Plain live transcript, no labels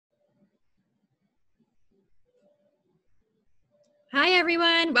Hi,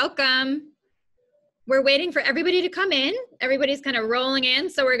 everyone. Welcome. We're waiting for everybody to come in. Everybody's kind of rolling in,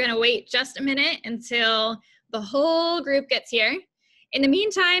 so we're going to wait just a minute until the whole group gets here. In the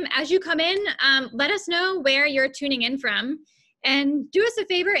meantime, as you come in, let us know where you're tuning in from. And do us a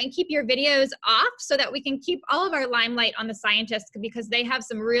favor and keep your videos off so that we can keep all of our limelight on the scientists because they have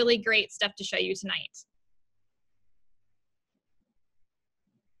some really great stuff to show you tonight.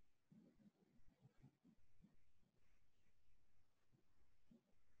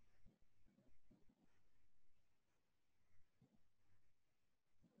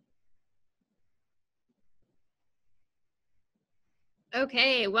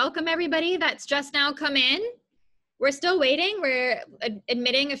 Okay, welcome everybody that's just now come in. We're still waiting. We're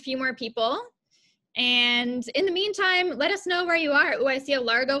admitting a few more people. And in the meantime, let us know where you are. Oh, I see a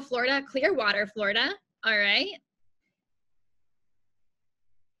Largo, Florida, Clearwater, Florida. All right.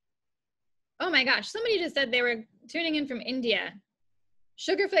 Oh my gosh, somebody just said they were tuning in from India.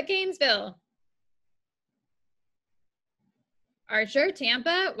 Sugarfoot, Gainesville. Archer,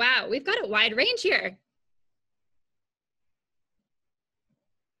 Tampa. Wow, we've got a wide range here.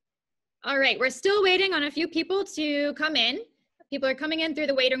 All right, we're still waiting on a few people to come in. People are coming in through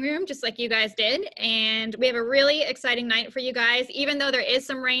the waiting room, just like you guys did. And we have a really exciting night for you guys. Even though there is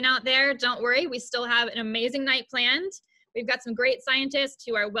some rain out there, don't worry, we still have an amazing night planned. We've got some great scientists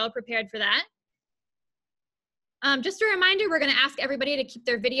who are well prepared for that. Just a reminder, we're gonna ask everybody to keep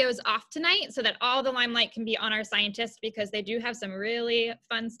their videos off tonight so that all the limelight can be on our scientists because they do have some really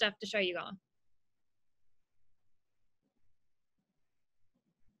fun stuff to show you all.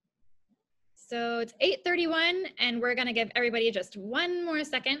 So it's 8:31 and we're gonna give everybody just one more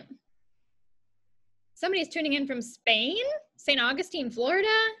second. Somebody's tuning in from Spain, St. Augustine, Florida,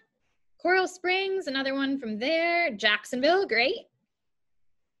 Coral Springs, another one from there, Jacksonville, great.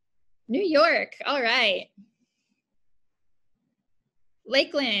 New York, all right.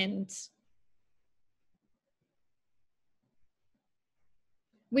 Lakeland.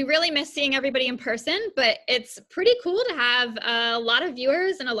 We really miss seeing everybody in person, but it's pretty cool to have a lot of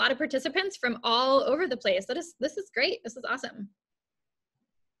viewers and a lot of participants from all over the place. This is great. This is awesome.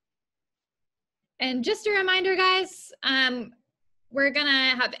 And just a reminder, guys, we're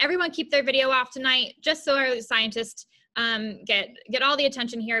gonna have everyone keep their video off tonight just so our scientists get all the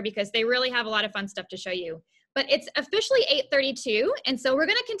attention here because they really have a lot of fun stuff to show you. But it's officially 8:32, and so we're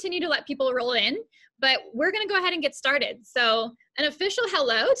gonna continue to let people roll in, but we're gonna go ahead and get started. So an official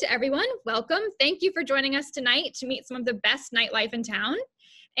hello to everyone, welcome. Thank you for joining us tonight to meet some of the best nightlife in town.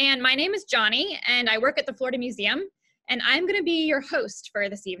 And my name is Jonnie, and I work at the Florida Museum, and I'm gonna be your host for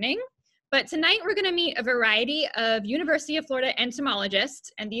this evening. But tonight we're gonna meet a variety of University of Florida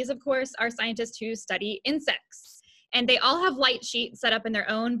entomologists, and these of course are scientists who study insects. And they all have light sheets set up in their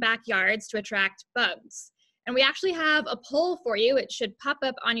own backyards to attract bugs. And we actually have a poll for you. It should pop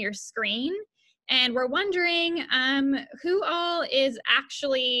up on your screen. And we're wondering who all is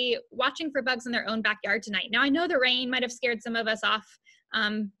actually watching for bugs in their own backyard tonight. Now, I know the rain might have scared some of us off,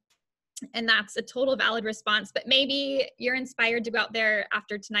 and that's a total valid response, but maybe you're inspired to go out there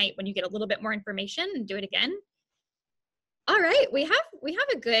after tonight when you get a little bit more information and do it again. All right, we have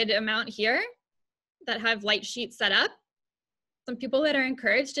a good amount here that have light sheets set up. Some people that are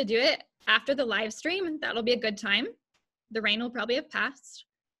encouraged to do it after the live stream, and that'll be a good time. The rain will probably have passed.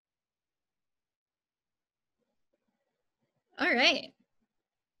 All right.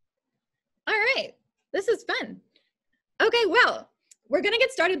 All right, this is fun. Okay, well, we're gonna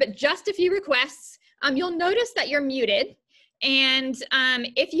get started, but just a few requests. You'll notice that you're muted, and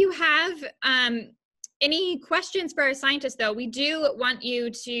if you have any questions for our scientists, though, we do want you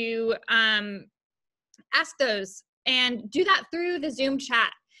to ask those and do that through the Zoom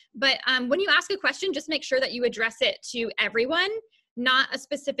chat. But when you ask a question, just make sure that you address it to everyone, not a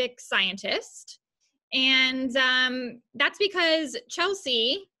specific scientist. And that's because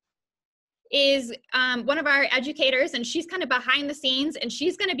Chelsea is one of our educators, and she's kind of behind the scenes, and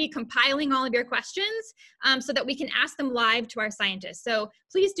she's going to be compiling all of your questions so that we can ask them live to our scientists. So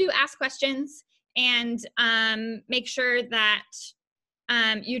please do ask questions and make sure that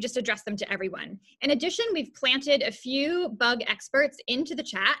you just address them to everyone. In addition, we've planted a few bug experts into the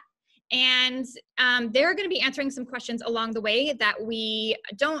chat, and they're going to be answering some questions along the way that we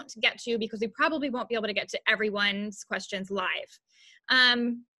don't get to because we probably won't be able to get to everyone's questions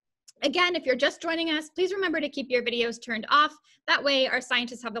live. Again, if you're just joining us, please remember to keep your videos turned off. That way our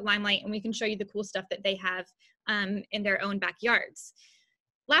scientists have the limelight and we can show you the cool stuff that they have in their own backyards.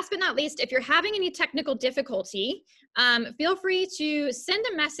 Last but not least, if you're having any technical difficulty, feel free to send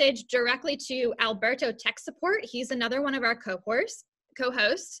a message directly to Alberto Tech Support. He's another one of our cohorts.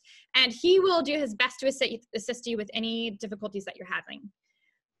 co-host, and he will do his best to assist you with any difficulties that you're having.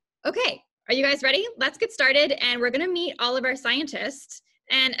 Okay, are you guys ready? Let's get started, and we're gonna meet all of our scientists.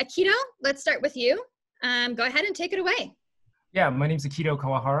 And Akito, let's start with you. Go ahead and take it away. Yeah, my name's Akito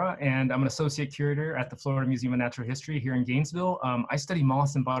Kawahara, and I'm an associate curator at the Florida Museum of Natural History here in Gainesville. I study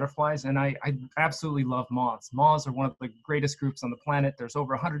moths and butterflies, and I absolutely love moths. Moths are one of the greatest groups on the planet. There's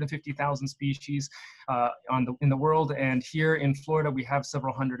over 150,000 species in the world, and here in Florida, we have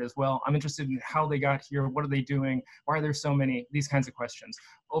several hundred as well. I'm interested in how they got here, what are they doing, why are there so many, these kinds of questions.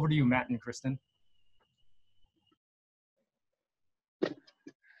 Over to you, Matt and Kristin.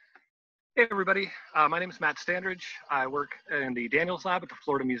 Hey everybody, my name is Matt Standridge. I work in the Daniels Lab at the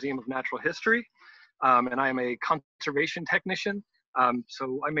Florida Museum of Natural History, and I am a conservation technician.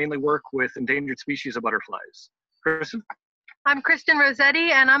 So I mainly work with endangered species of butterflies. Kristin? I'm Kristin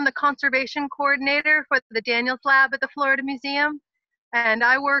Rossetti, and I'm the conservation coordinator for the Daniels Lab at the Florida Museum. And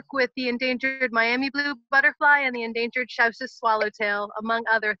I work with the endangered Miami blue butterfly and the endangered Schaus's swallowtail, among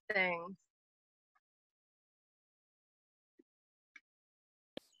other things.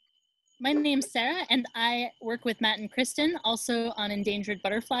 My name's Sarah, and I work with Matt and Kristin, also on endangered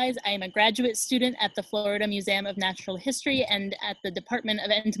butterflies. I am a graduate student at the Florida Museum of Natural History and at the Department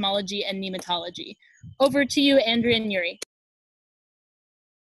of Entomology and Nematology. Over to you, Andrea and Jiri.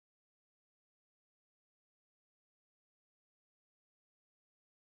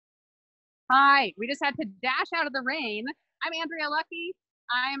 Hi, we just had to dash out of the rain. I'm Andrea Lucky.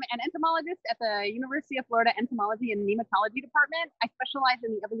 I'm an entomologist at the University of Florida Entomology and Nematology Department. I specialize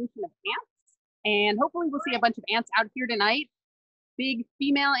in the evolution of ants, and hopefully we'll see a bunch of ants out here tonight. Big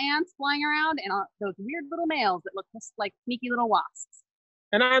female ants flying around, and those weird little males that look just like sneaky little wasps.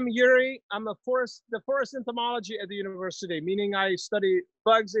 And I'm Jiri. I'm the forest entomology at the university, meaning I study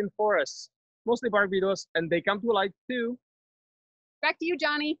bugs in forests, mostly bark beetles, and they come to light too. Back to you,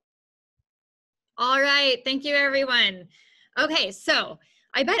 Jonnie. All right, thank you everyone. Okay, so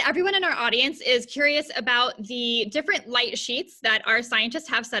I bet everyone in our audience is curious about the different light sheets that our scientists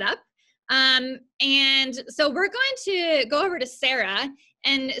have set up. And so we're going to go over to Sarah.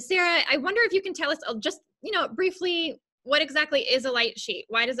 And Sarah, I wonder if you can tell us just, briefly, what exactly is a light sheet?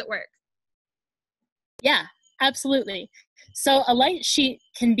 Why does it work? Yeah, absolutely. So a light sheet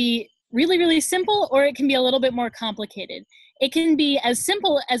can be really, really simple, or it can be a little bit more complicated. It can be as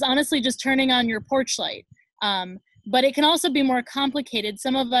simple as honestly just turning on your porch light. But it can also be more complicated.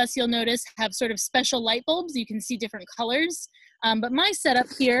 Some of us, you'll notice, have sort of special light bulbs. You can see different colors. But my setup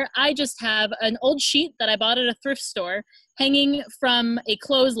here, I just have an old sheet that I bought at a thrift store hanging from a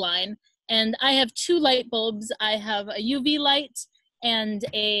clothesline. And I have two light bulbs. I have a UV light and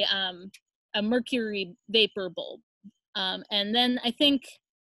a mercury vapor bulb. And then I think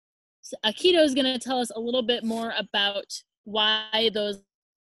Akito is going to tell us a little bit more about why those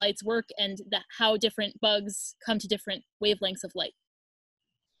lights work and how different bugs come to different wavelengths of light.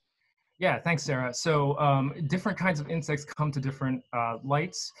 Yeah, thanks, Sarah. So different kinds of insects come to different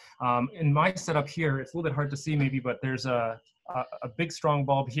lights. In my setup here, it's a little bit hard to see maybe, but there's a big strong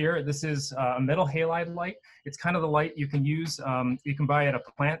bulb here. This is a metal halide light. It's kind of the light you can use. You can buy at a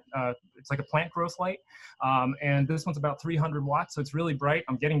plant. It's like a plant growth light. And this one's about 300 watts, so it's really bright.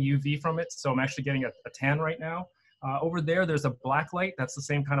 I'm getting UV from it, so I'm actually getting a tan right now. Over there's a black light. That's the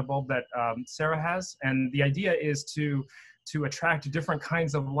same kind of bulb that Sarah has. And the idea is to attract different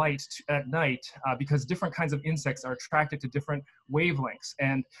kinds of light at night because different kinds of insects are attracted to different wavelengths.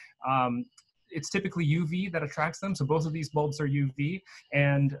 And it's typically UV that attracts them. So both of these bulbs are UV.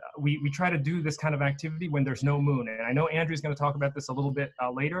 And we try to do this kind of activity when there's no moon. And I know Andrea's going to talk about this a little bit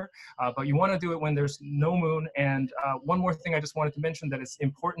later, but you want to do it when there's no moon. And one more thing I just wanted to mention that it's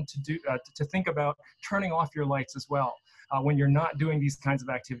important to do to think about turning off your lights as well. When you're not doing these kinds of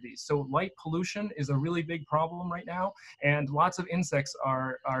activities. So light pollution is a really big problem right now, and lots of insects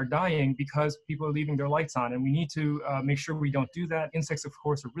are dying because people are leaving their lights on, and we need to make sure we don't do that. Insects, of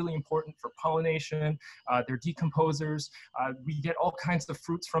course, are really important for pollination. They're decomposers. We get all kinds of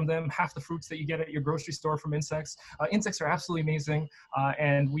fruits from them, half the fruits that you get at your grocery store from insects. Insects are absolutely amazing,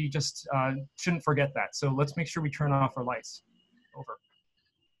 and we just shouldn't forget that. So let's make sure we turn off our lights. Over.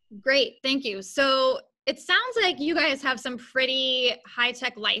 Great, thank you. So it sounds like you guys have some pretty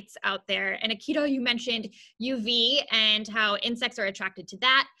high-tech lights out there. And Akito, you mentioned UV and how insects are attracted to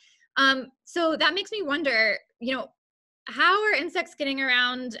that. So that makes me wonder, how are insects getting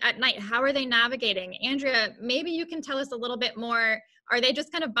around at night? How are they navigating? Andrea, maybe you can tell us a little bit more. Are they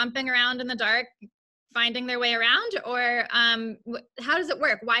just kind of bumping around in the dark, finding their way around? Or how does it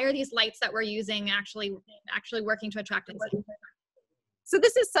work? Why are these lights that we're using actually working to attract insects? So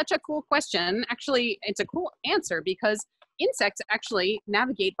this is such a cool question. Actually, it's a cool answer because insects actually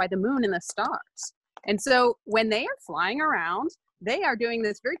navigate by the moon and the stars. And so when they are flying around, they are doing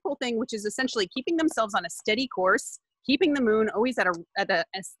this very cool thing, which is essentially keeping themselves on a steady course, keeping the moon always at a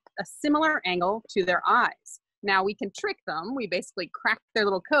similar angle to their eyes. Now we can trick them. We basically crack their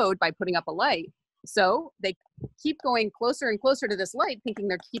little code by putting up a light. So they keep going closer and closer to this light, thinking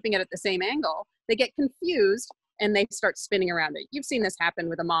they're keeping it at the same angle. They get confused and they start spinning around it. You've seen this happen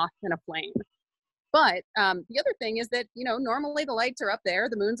with a moth and a flame. But the other thing is that, you know, normally the lights are up there,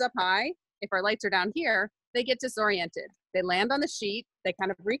 the moon's up high. If our lights are down here, they get disoriented. They land on the sheet, they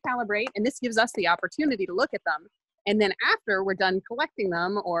kind of recalibrate, and this gives us the opportunity to look at them. And then after we're done collecting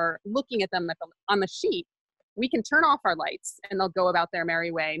them or looking at them on the sheet, we can turn off our lights and they'll go about their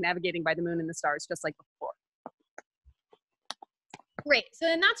merry way, navigating by the moon and the stars, just like before. Great. So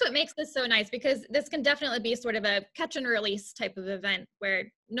then that's what makes this so nice, because this can definitely be sort of a catch and release type of event where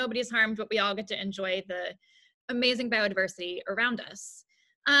nobody's harmed, but we all get to enjoy the amazing biodiversity around us.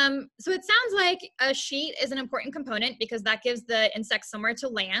 So it sounds like a sheet is an important component because that gives the insects somewhere to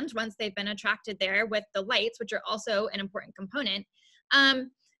land once they've been attracted there, with the lights, which are also an important component.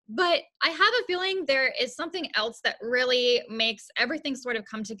 But I have a feeling there is something else that really makes everything sort of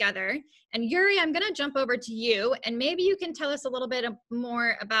come together. And Jiri, I'm going to jump over to you, and maybe you can tell us a little bit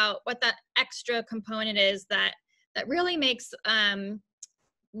more about what that extra component is that really makes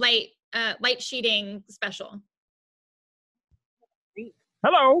light sheeting special.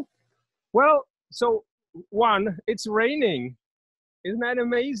 Hello. Well, so one, it's raining. Isn't that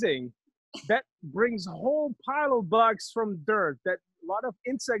amazing? That brings a whole pile of bugs from dirt, that a lot of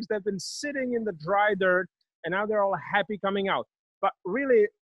insects that have been sitting in the dry dirt, and now they're all happy coming out. But really,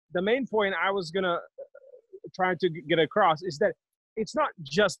 the main point I was gonna try to get across is that it's not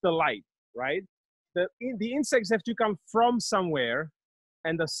just the light, right? The insects have to come from somewhere,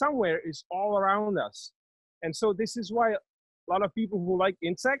 and the somewhere is all around us. And so this is why a lot of people who like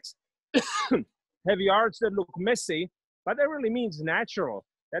insects have yards that look messy, but that really means natural.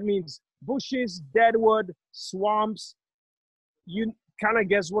 That means bushes, deadwood, swamps. You kind of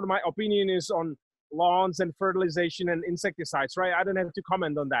guess what my opinion is on lawns and fertilization and insecticides, right? I don't have to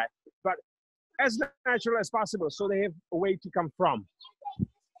comment on that, but as natural as possible so they have a way to come from.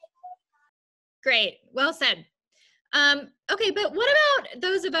 Great, well said. Okay, but what about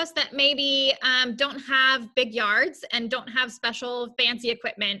those of us that maybe don't have big yards and don't have special fancy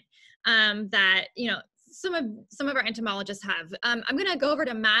equipment that, you know, some of our entomologists have? I'm gonna go over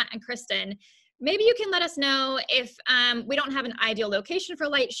to Matt and Kristin. Maybe you can let us know if we don't have an ideal location for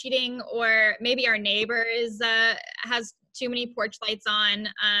light sheeting, or maybe our neighbor has too many porch lights on.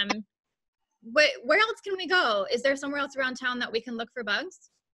 Where else can we go? Is there somewhere else around town that we can look for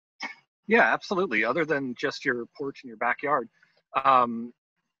bugs? Yeah, absolutely. Other than just your porch and your backyard.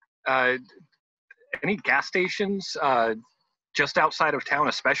 Any gas stations just outside of town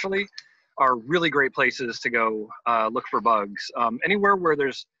especially are really great places to go look for bugs. Anywhere where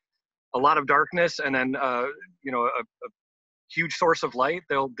there's a lot of darkness and then you know, a huge source of light,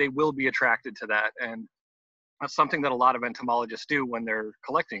 they will be attracted to that. And that's something that a lot of entomologists do when they're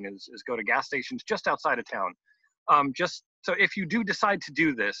collecting is go to gas stations just outside of town. Just so if you do decide to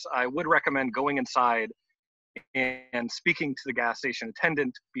do this, I would recommend going inside and speaking to the gas station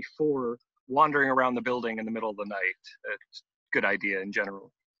attendant before wandering around the building in the middle of the night. It's a good idea in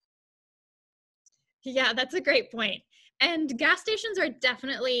general. Yeah, that's a great point. And gas stations are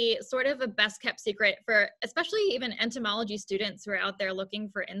definitely sort of a best kept secret for especially even entomology students who are out there looking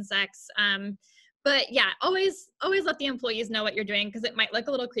for insects. But yeah, always let the employees know what you're doing, because it might look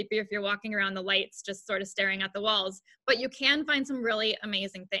a little creepy if you're walking around the lights just sort of staring at the walls, but you can find some really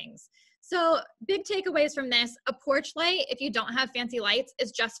amazing things. So big takeaways from this: a porch light, if you don't have fancy lights,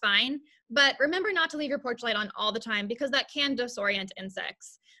 is just fine. But remember not to leave your porch light on all the time, because that can disorient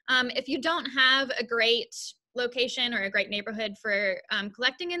insects. If you don't have a great location or a great neighborhood for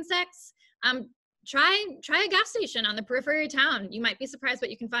collecting insects, try a gas station on the periphery of town. You might be surprised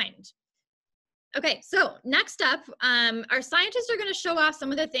what you can find. Okay, so next up, our scientists are going to show off some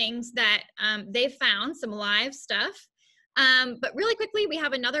of the things that they've found, some live stuff. But really quickly, we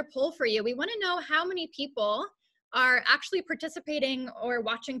have another poll for you. We want to know how many people are actually participating or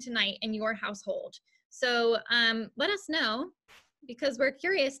watching tonight in your household. So let us know, because we're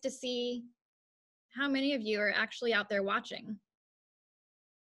curious to see how many of you are actually out there watching.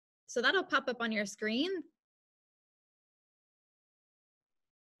 So that'll pop up on your screen.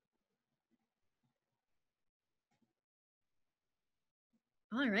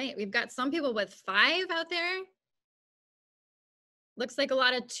 All right, we've got some people with 5 out there. Looks like a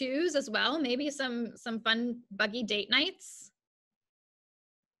lot of 2s as well. Maybe some fun buggy date nights.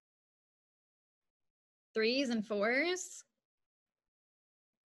 3s and 4s.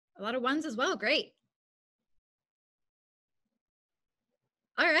 A lot of ones as well, great.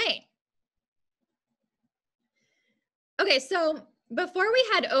 All right. Okay, so before we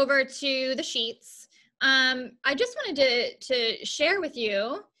head over to the sheets, I just wanted to share with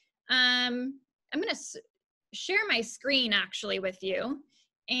you, I'm gonna share my screen actually with you,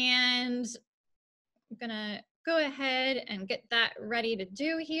 and I'm gonna go ahead and get that ready to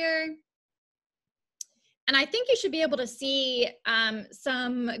do here. And I think you should be able to see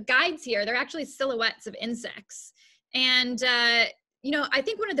some guides here. They're actually silhouettes of insects. And you know, I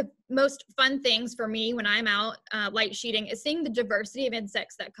think one of the most fun things for me when I'm out light sheeting is seeing the diversity of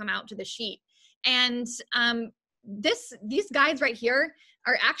insects that come out to the sheet. And these guides right here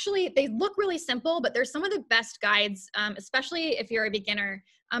are actually, they look really simple, but they're some of the best guides, especially if you're a beginner,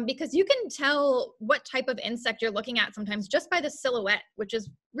 because you can tell what type of insect you're looking at sometimes just by the silhouette, which is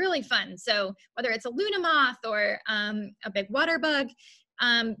really fun. So whether it's a Luna moth or a big water bug,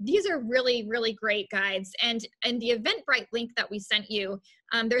 these are really, really great guides. And the Eventbrite link that we sent you,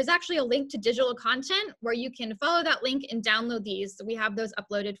 there's actually a link to digital content where you can follow that link and download these. So we have those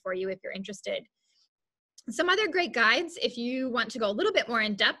uploaded for you if you're interested. Some other great guides, if you want to go a little bit more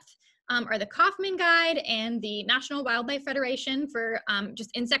in depth, are the Kaufman Guide and the National Wildlife Federation for just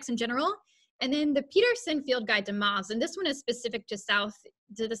insects in general. And then the Peterson Field Guide to Moths. And this one is specific to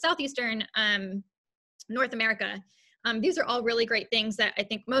the southeastern North America. These are all really great things that I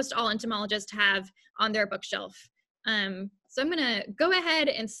think most all entomologists have on their bookshelf. So I'm gonna go ahead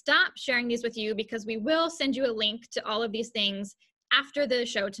and stop sharing these with you because we will send you a link to all of these things after the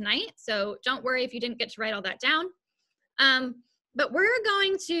show tonight. So don't worry if you didn't get to write all that down. But we're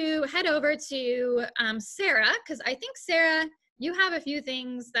going to head over to Sarah, because I think, Sarah, you have a few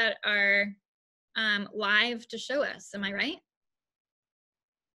things that are live to show us. Am I right?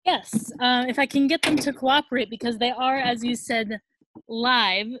 Yes, if I can get them to cooperate, because they are, as you said,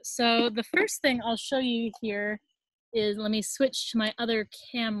 live. So the first thing I'll show you here is, let me switch to my other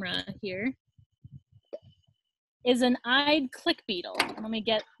camera here, is an eyed click beetle. Let me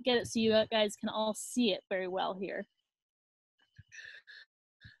get it so you guys can all see it very well here.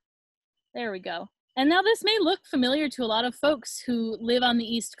 There we go. And now this may look familiar to a lot of folks who live on the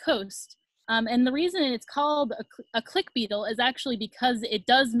East Coast. And the reason it's called a click beetle is actually because it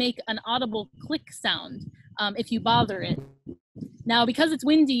does make an audible click sound if you bother it. Now, because it's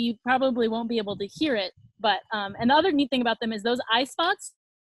windy, you probably won't be able to hear it. But and the other neat thing about them is those eye spots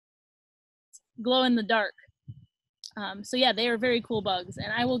glow in the dark. So yeah, they are very cool bugs.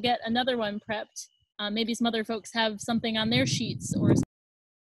 And I will get another one prepped. Maybe some other folks have something on their sheets or.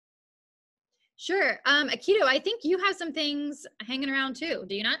 Sure. Akito, I think you have some things hanging around too,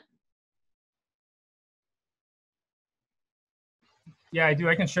 do you not? Yeah, I do.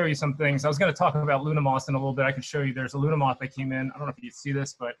 I can show you some things. I was going to talk about Luna moths in a little bit. I can show you. There's a Luna moth that came in. I don't know if you can see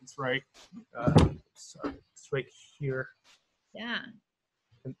this, but it's right. Sorry, it's right here. Yeah.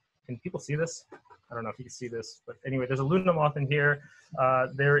 Can people see this? I don't know if you can see this, but anyway, there's a Luna moth in here.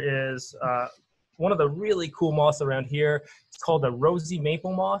 There is one of the really cool moths around here. It's called a rosy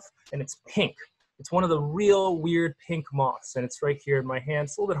maple moth, and it's pink. It's one of the real weird pink moths, and it's right here in my hand.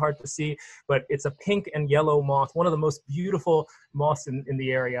 It's a little bit hard to see, but it's a pink and yellow moth, one of the most beautiful moths in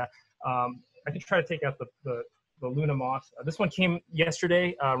the area. I can try to take out the Luna moth. This one came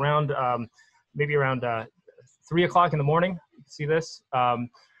yesterday around, maybe around 3 o'clock in the morning. You can see this.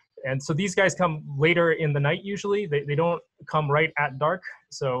 And so these guys come later in the night usually. They don't come right at dark.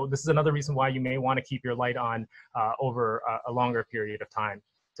 So this is another reason why you may want to keep your light on over a longer period of time.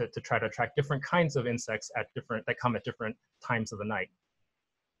 To try to attract different kinds of insects that come at different times of the night.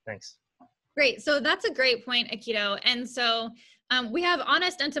 Thanks. Great, so that's a great point, Akito. And so we have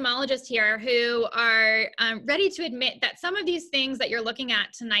honest entomologists here who are ready to admit that some of these things that you're looking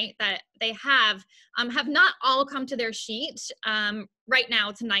at tonight that they have not all come to their sheet right now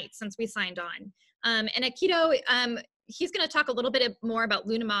tonight since we signed on. And Akito, he's gonna talk a little bit more about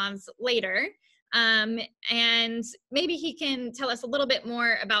Luna moths later. And maybe he can tell us a little bit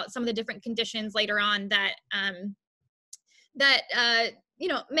more about some of the different conditions later on that you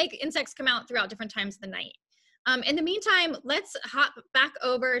know, make insects come out throughout different times of the night. In the meantime, let's hop back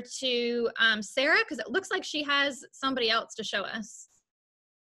over to Sarah, because it looks like she has somebody else to show us.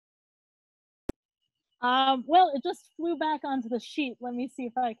 Well, it just flew back onto the sheet. Let me see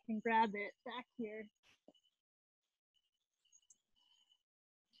if I can grab it back here.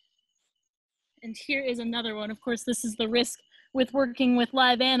 And here is another one. Of course, this is the risk with working with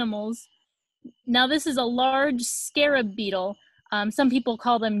live animals. Now, this is a large scarab beetle. Some people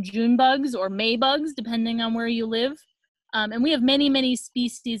call them June bugs or May bugs, depending on where you live. And we have many, many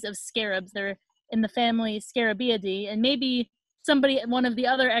species of scarabs. They're in the family Scarabaeidae. And maybe one of the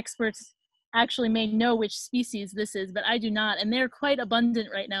other experts actually may know which species this is, but I do not. And they're quite abundant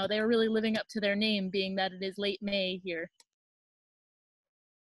right now. They're really living up to their name, being that it is late May here.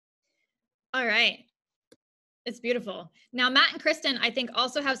 All right. It's beautiful. Now, Matt and Kristin, I think,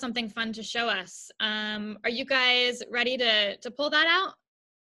 also have something fun to show us. Are you guys ready to pull that out?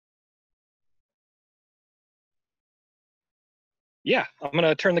 Yeah, I'm going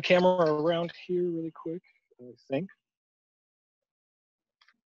to turn the camera around here really quick, I think,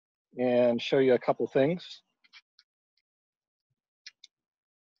 and show you a couple things.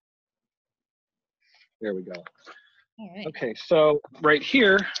 There we go. All right. Okay, so right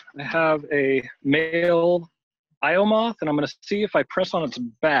here, I have a male Io moth, and I'm going to see if I press on its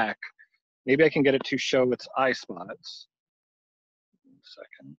back, maybe I can get it to show its eye spots. 1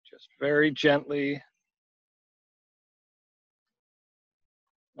 second, just very gently.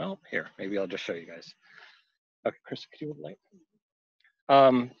 Well, here, maybe I'll just show you guys. Okay, Chris, could you hold the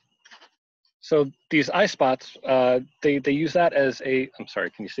light? So these eye spots, they use that as a, I'm sorry,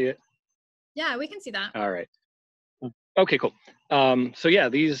 can you see it? Yeah, we can see that. All right. Okay, cool. So yeah,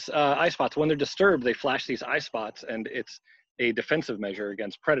 these eye spots, when they're disturbed, they flash these eye spots, and it's a defensive measure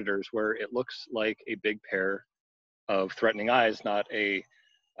against predators where it looks like a big pair of threatening eyes, not a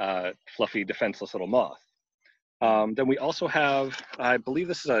fluffy, defenseless little moth. Then we also have, I believe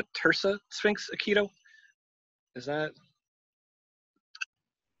this is a Tursa Sphinx Akito. Is that?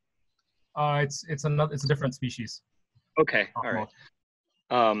 It's a different species. Okay, all right.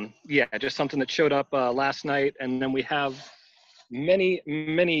 Yeah, just something that showed up last night, and then we have many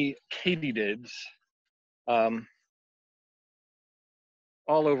katydids all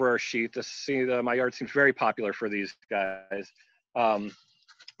over our sheet. My yard seems very popular for these guys. And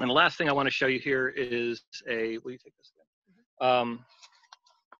the last thing I want to show you here is will you take this again?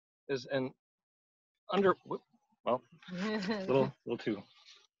 Is an little too.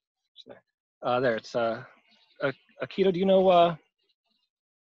 There, it's Akito. Do you know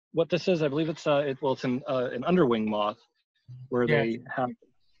what this is? I believe it's it's an underwing moth, where they have.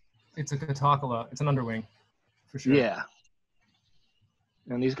 It's a catocala. It's an underwing, for sure. Yeah.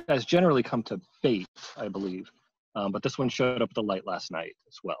 And these guys generally come to bait, I believe, but this one showed up at the light last night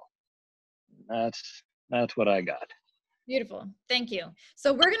as well. That's what I got. Beautiful. Thank you.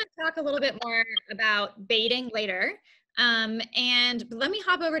 So we're going to talk a little bit more about baiting later. And let me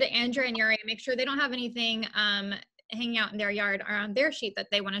hop over to Andrea and Jiri and make sure they don't have anything hanging out in their yard or on their sheet that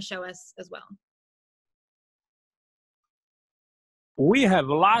they want to show us as well. We have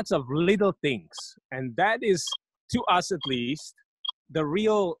lots of little things, and that is, to us at least, the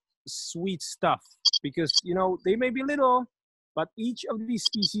real sweet stuff, because, you know, they may be little, but each of these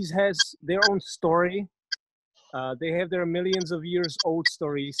species has their own story. They have their millions of years old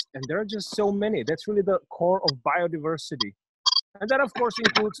stories, and there are just so many. That's really the core of biodiversity. And that, of course,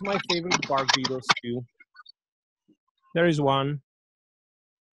 includes my favorite bark beetles, too. There is one.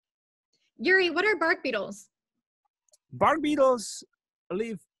 Jiri, what are bark beetles? Bark beetles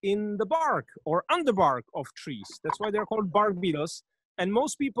live in the bark or underbark of trees. That's why they're called bark beetles. And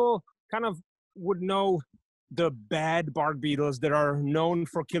most people kind of would know the bad bark beetles that are known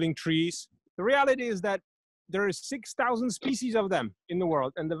for killing trees. The reality is that there is 6,000 species of them in the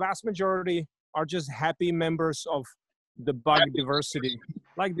world, and the vast majority are just happy members of the bug diversity,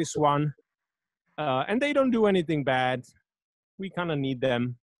 like this one. And they don't do anything bad. We kind of need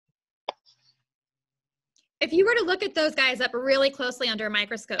them. If you were to look at those guys up really closely under a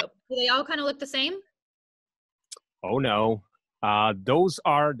microscope, do they all kind of look the same? Oh, no. They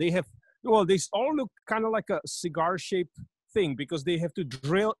all look kind of like a cigar-shaped thing because they have to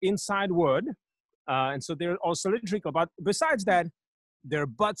drill inside wood. And so they're all cylindrical. But besides that, their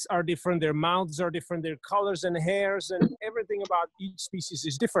butts are different, their mouths are different, their colors and hairs and everything about each species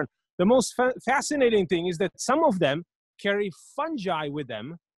is different. The most fascinating thing is that some of them carry fungi with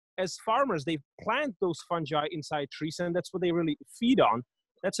them. As farmers, they plant those fungi inside trees, and that's what they really feed on.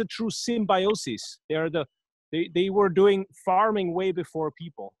 That's a true symbiosis. They were doing farming way before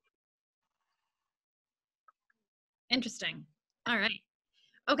people. Interesting. All right.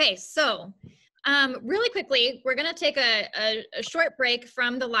 Okay, so really quickly, we're going to take a short break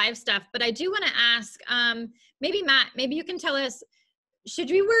from the live stuff, but I do want to ask, maybe Matt, maybe you can tell us,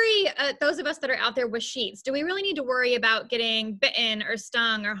 should we worry, those of us that are out there with sheets, do we really need to worry about getting bitten or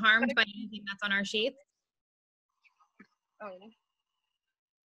stung or harmed by anything that's on our sheets?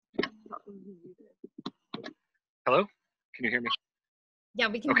 Hello? Can you hear me? Yeah,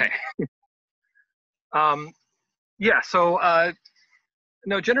 we can. Okay. Yeah, so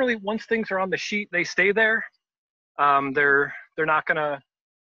no, generally once things are on the sheet, they stay there. They're not gonna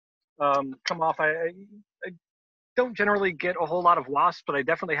come off. I don't generally get a whole lot of wasps, but I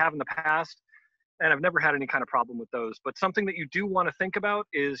definitely have in the past, and I've never had any kind of problem with those. But something that you do want to think about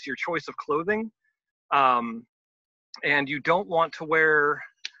is your choice of clothing. And you don't want to wear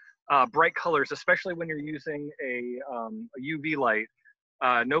bright colors, especially when you're using a UV light.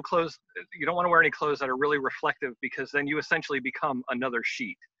 No clothes, you don't want to wear any clothes that are really reflective, because then you essentially become another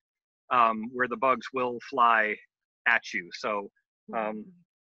sheet where the bugs will fly at you. So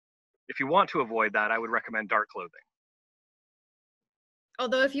if you want to avoid that, I would recommend dark clothing.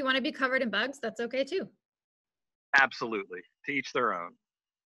 Although if you want to be covered in bugs, that's okay too. Absolutely, to each their own.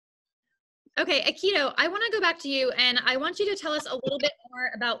 Okay, Akito, I want to go back to you, and I want you to tell us a little bit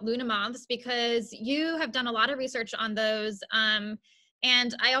more about Luna moths, because you have done a lot of research on those.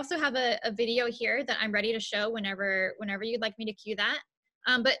 And I also have a video here that I'm ready to show whenever you'd like me to cue that.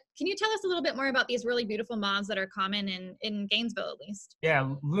 But can you tell us a little bit more about these really beautiful moths that are common in Gainesville, at least?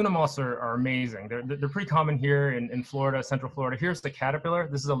 Yeah, Luna moths are amazing. They're pretty common here in Florida, Central Florida. Here's the caterpillar.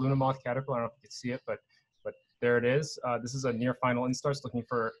 This is a Luna moth caterpillar. I don't know if you can see it, but there it is. This is a near final instars looking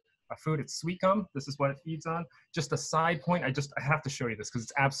for a food. It's sweet gum. This is what it feeds on. Just a side point. I have to show you this because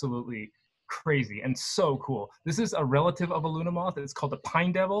it's absolutely crazy and so cool. This is a relative of a Luna moth. It's called the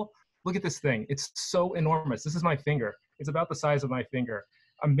pine devil. Look at this thing. It's so enormous. This is my finger. It's about the size of my finger.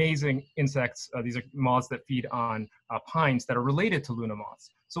 Amazing insects. These are moths that feed on pines that are related to Luna moths.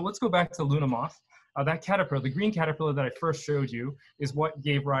 So let's go back to Luna moth. That caterpillar, the green caterpillar that I first showed you, is what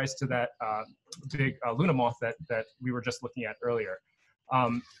gave rise to that big Luna moth that we were just looking at earlier.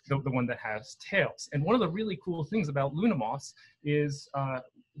 The one that has tails. And one of the really cool things about Luna moths is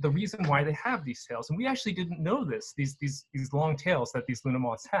the reason why they have these tails. And we actually didn't know this, these long tails that these Luna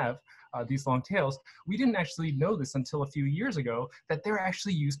moths have, these long tails. We didn't actually know this until a few years ago, that they're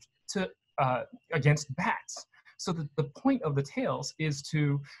actually used to against bats. So the point of the tails is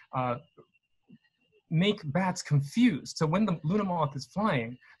to make bats confused. So when the Luna moth is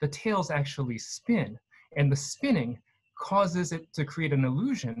flying, the tails actually spin, and the spinning causes it to create an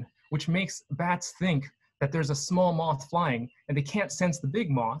illusion, which makes bats think that there's a small moth flying, and they can't sense the big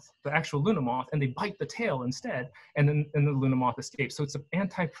moth, the actual Luna moth, and they bite the tail instead, and then the Luna moth escapes. So it's an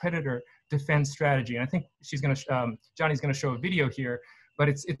anti-predator defense strategy. And I think Johnny's gonna show a video here, but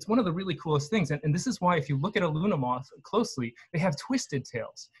it's one of the really coolest things. And this is why, if you look at a Luna moth closely, they have twisted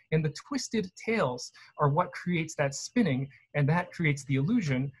tails. And the twisted tails are what creates that spinning, and that creates the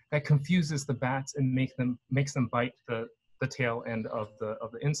illusion that confuses the bats and makes them bite the tail end of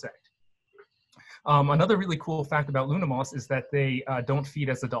the insect. Another really cool fact about Luna moths is that they don't feed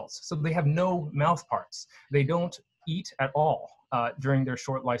as adults. So they have no mouth parts. They don't eat at all during their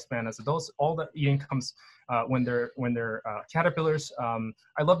short lifespan as adults. All the eating comes when they're caterpillars.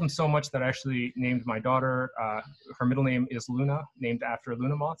 I love them so much that I actually named my daughter, her middle name is Luna, named after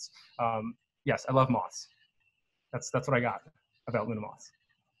Luna moths. Yes, I love moths. That's what I got about Luna moths.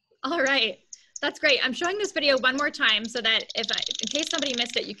 All right, that's great. I'm showing this video one more time so that in case somebody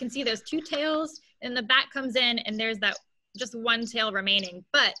missed it, you can see those two tails, and the bat comes in, and there's that just one tail remaining.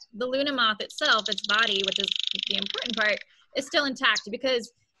 But the Luna moth itself, its body, which is the important part, is still intact,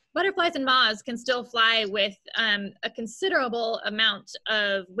 because butterflies and moths can still fly with a considerable amount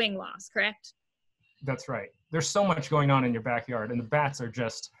of wing loss, correct? That's right. There's so much going on in your backyard, and the bats are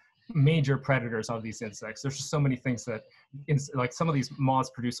just major predators of these insects. There's just so many things that, like some of these moths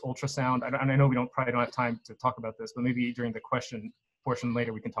produce ultrasound. And I know we probably don't have time to talk about this, but maybe during the question portion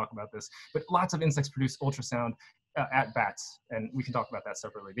later we can talk about this. But lots of insects produce ultrasound at bats, and we can talk about that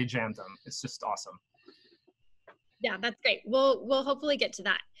separately. They jammed them. It's just awesome. Yeah, that's great. We'll hopefully get to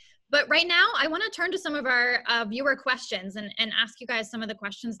that. But right now, I want to turn to some of our viewer questions and ask you guys some of the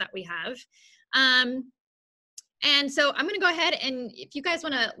questions that we have. And so I'm going to go ahead, and if you guys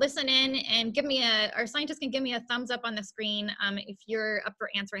want to listen in and give me our scientists can give me a thumbs up on the screen if you're up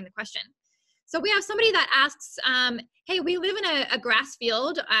for answering the question. So we have somebody that asks, hey, we live in a grass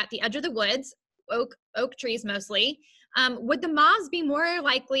field at the edge of the woods, oak trees mostly. Would the moths be more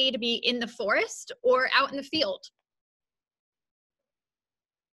likely to be in the forest or out in the field?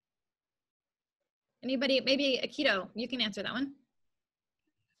 Anybody, maybe Akito, you can answer that one.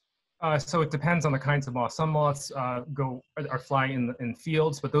 So it depends on the kinds of moths. Some moths fly in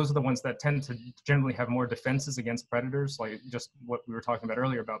fields, but those are the ones that tend to generally have more defenses against predators, like just what we were talking about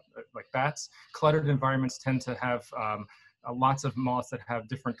earlier about like bats. Cluttered environments tend to have lots of moths that have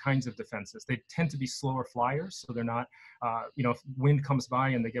different kinds of defenses. They tend to be slower flyers, so they're not, if wind comes by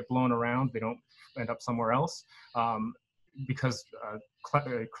and they get blown around, they don't end up somewhere else. Because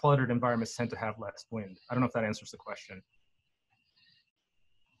cluttered environments tend to have less wind. I don't know if that answers the question.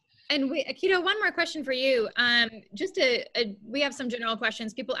 And Akito, one more question for you. We have some general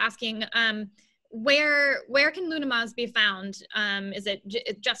questions. People asking, where can Luna moths be found? Is it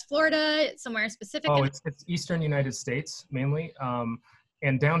just Florida, somewhere specific? Oh, it's Eastern United States mainly.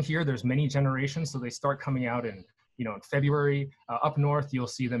 And down here, there's many generations. So they start coming out in February. Up north, you'll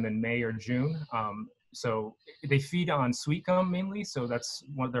see them in May or June. So they feed on sweet gum mainly. So that's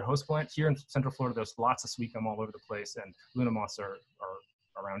one of their host plants. Here in Central Florida, there's lots of sweet gum all over the place, and Luna moths are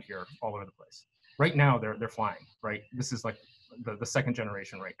around here all over the place. Right now, they're flying, right? This is like the second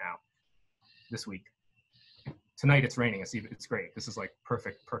generation right now, this week. Tonight it's raining, it's great. This is like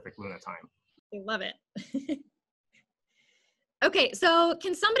perfect Luna time. I love it. Okay, so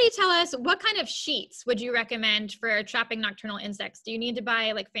can somebody tell us what kind of sheets would you recommend for trapping nocturnal insects? Do you need to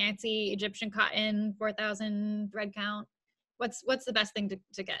buy like fancy Egyptian cotton, 4,000 thread count? What's the best thing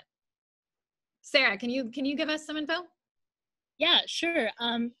to get? Sarah, can you give us some info? Yeah, sure.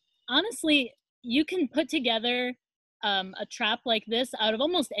 Honestly, you can put together a trap like this out of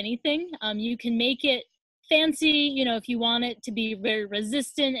almost anything. You can make it fancy, if you want it to be very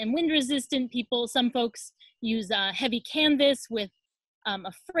resistant and wind resistant. Some folks use heavy canvas with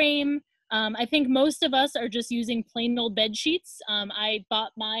a frame. I think most of us are just using plain old bed sheets. I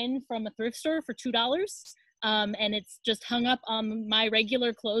bought mine from a thrift store for $2, and it's just hung up on my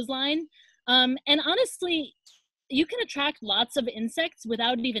regular clothesline. And honestly, you can attract lots of insects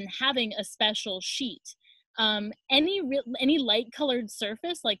without even having a special sheet. Any light colored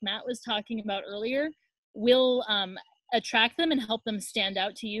surface, like Matt was talking about earlier, will attract them and help them stand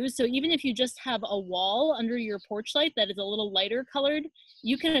out to you. So even if you just have a wall under your porch light that is a little lighter colored,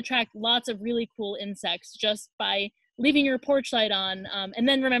 you can attract lots of really cool insects just by leaving your porch light on and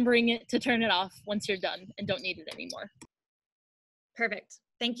then remembering to turn it off once you're done and don't need it anymore. Perfect.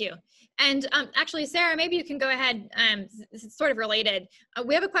 Thank you. And actually, Sarah, maybe you can go ahead. This is sort of related.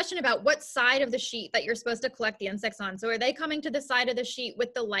 We have a question about what side of the sheet that you're supposed to collect the insects on. So are they coming to the side of the sheet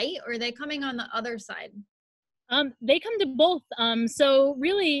with the light, or are they coming on the other side? They come to both. So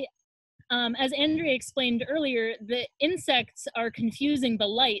really, as Andrea explained earlier, the insects are confusing the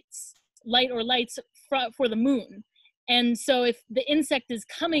lights for the moon. And so if the insect is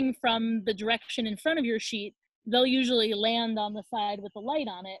coming from the direction in front of your sheet, they'll usually land on the side with the light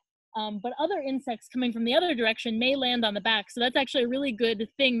on it. But other insects coming from the other direction may land on the back. So that's actually a really good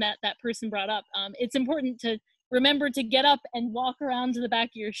thing that person brought up. It's important to remember to get up and walk around to the back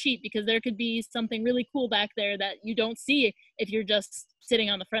of your sheet, because there could be something really cool back there that you don't see if you're just sitting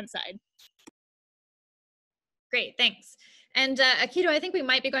on the front side. Great, thanks. And Akito, I think we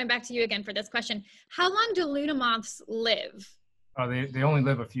might be going back to you again for this question. How long do Luna moths live? They only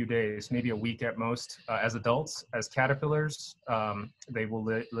live a few days, maybe a week at most. As adults, as caterpillars, they will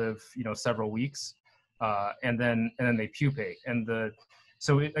live several weeks, and then they pupate. And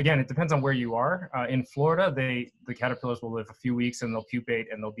again, it depends on where you are. In Florida, the caterpillars will live a few weeks and they'll pupate,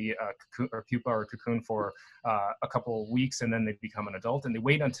 and they'll be a cocoon, or pupa or cocoon for a couple of weeks, and then they become an adult, and they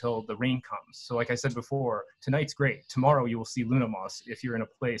wait until the rain comes. So like I said before, tonight's great. Tomorrow you will see Luna moths if you're in a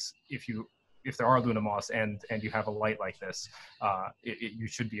place, if there are Luna moths and you have a light like this, you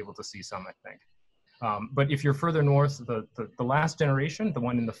should be able to see some, I think. But if you're further north, the last generation, the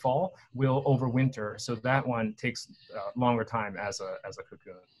one in the fall, will overwinter. So that one takes longer time as a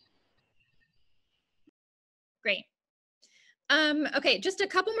cocoon. Great. Okay, just a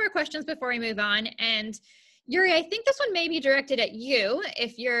couple more questions before we move on. And Jiri, I think this one may be directed at you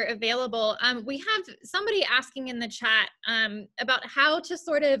if you're available. We have somebody asking in the chat about how to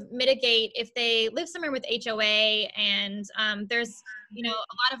sort of mitigate if they live somewhere with HOA and there's a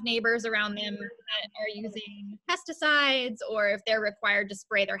lot of neighbors around them that are using pesticides, or if they're required to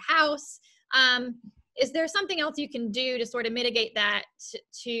spray their house. Is there something else you can do to sort of mitigate that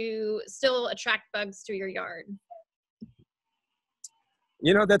to still attract bugs to your yard?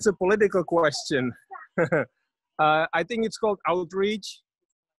 That's a political question. I think it's called outreach,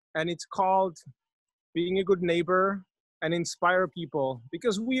 and it's called being a good neighbor and inspire people,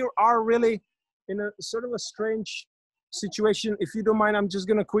 because we are really in a sort of a strange situation. If you don't mind, I'm just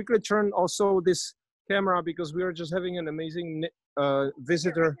going to quickly turn also this camera, because we are just having an amazing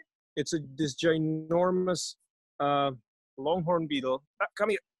visitor. It's this ginormous longhorn beetle. Come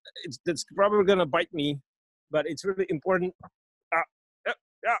here. It's probably going to bite me, but it's really important.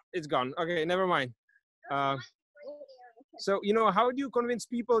 It's gone. Okay, never mind. So, how do you convince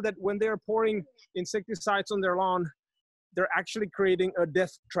people that when they're pouring insecticides on their lawn, they're actually creating a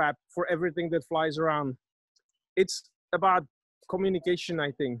death trap for everything that flies around? It's about communication,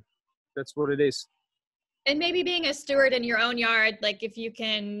 I think. That's what it is. And maybe being a steward in your own yard, like if you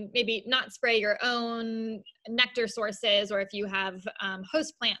can maybe not spray your own nectar sources, or if you have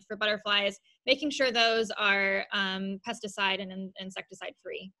host plants for butterflies, making sure those are pesticide and insecticide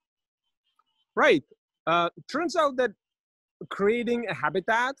free. Right. Turns out that creating a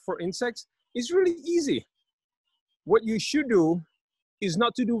habitat for insects is really easy. What you should do is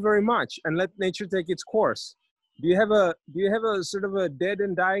not to do very much and let nature take its course. Do you have a sort of a dead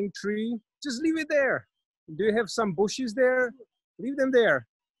and dying tree? Just leave it there. Do you have some bushes there? Leave them there.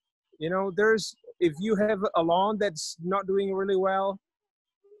 You know, if you have a lawn that's not doing really well,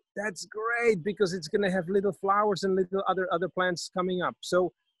 that's great because it's going to have little flowers and little other plants coming up.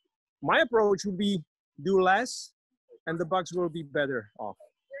 So my approach would be do less and the bugs will be better off.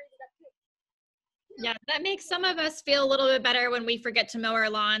 Yeah, that makes some of us feel a little bit better when we forget to mow our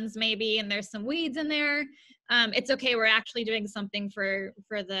lawns maybe and there's some weeds in there. It's okay, we're actually doing something for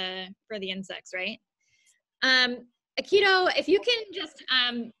the insects, right? Akito, if you can just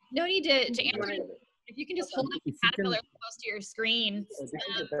no need to answer, if you can just hold up the caterpillar close to your screen,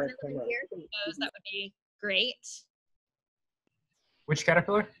 that would be great. Which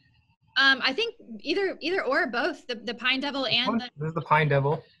caterpillar? I think either or both, the pine devil and this is the pine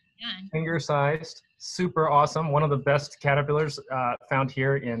devil. Yeah. Finger sized, super awesome. One of the best caterpillars found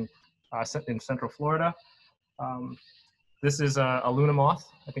here in Central Florida. This is a Luna moth.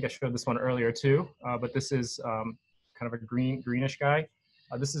 I think I showed this one earlier too, but this is kind of a greenish guy.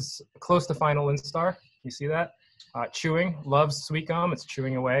 This is close to final instar. You see that? Chewing, loves sweet gum. It's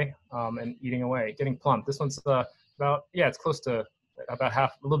chewing away and eating away, getting plump. This one's it's close to about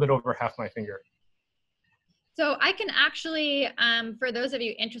half, a little bit over half my finger. So I can actually, for those of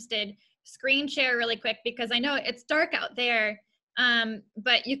you interested, screen share really quick because I know it's dark out there,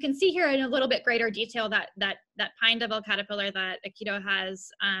 but you can see here in a little bit greater detail that pine devil caterpillar that Akito has.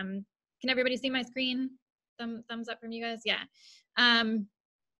 Can everybody see my screen? Thumbs up from you guys? Yeah. And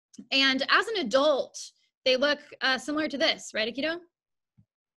as an adult, they look similar to this, right, Akito?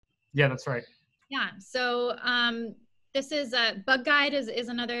 Yeah, that's right. Yeah. So this is Bug Guide is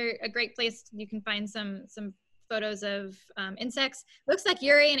a great place you can find some photos of insects. Looks like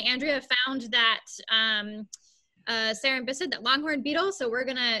Jiri and Andrea found that Cerambycid, that longhorn beetle. So we're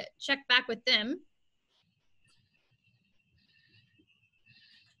gonna check back with them.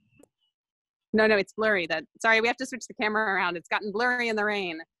 No, it's blurry. Sorry, we have to switch the camera around. It's gotten blurry in the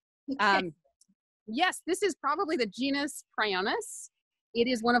rain. Yes, this is probably the genus Prionis. It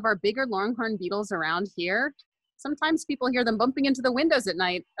is one of our bigger longhorn beetles around here. Sometimes people hear them bumping into the windows at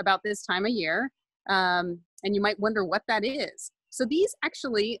night about this time of year, and you might wonder what that is. So these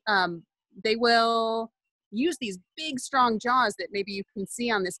actually, they will use these big, strong jaws that maybe you can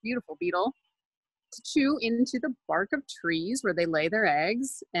see on this beautiful beetle to chew into the bark of trees where they lay their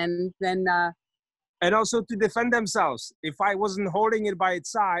eggs, and then and also to defend themselves. If I wasn't holding it by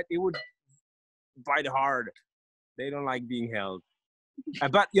its side, it would bite hard. They don't like being held.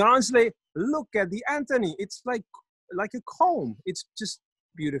 But honestly, look at the antennae. It's like a comb. It's just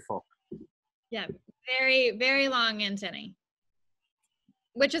beautiful. Yeah, very, very long antennae,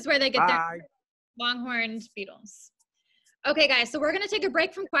 which is where they get their longhorned beetles. Okay, guys, so we're going to take a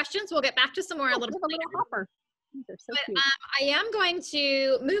break from questions. We'll get back to some more a little bit later. Hopper. They're so cute. I am going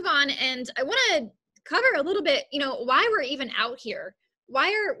to move on, and I want to cover a little bit, why we're even out here.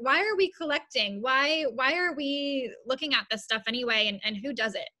 Why are we collecting? Why are we looking at this stuff anyway, and who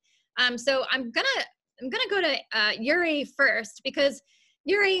does it? So I'm gonna go to Jiri first, because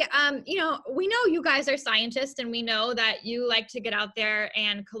Jiri, we know you guys are scientists, and we know that you like to get out there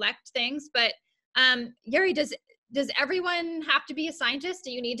and collect things. But Jiri, does everyone have to be a scientist?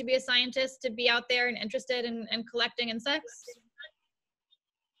 Do you need to be a scientist to be out there and interested in collecting insects?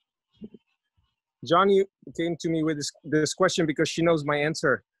 Jonnie came to me with this question because she knows my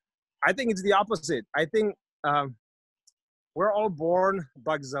answer. I think it's the opposite. I think we're all born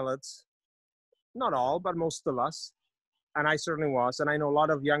bug zealots. Not all, but most of us. And I certainly was. And I know a lot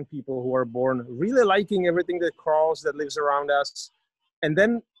of young people who are born really liking everything that crawls, that lives around us. And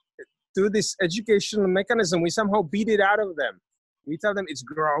then through this educational mechanism, we somehow beat it out of them. We tell them it's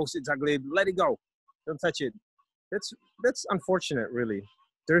gross, it's ugly, let it go, don't touch it. That's unfortunate, really.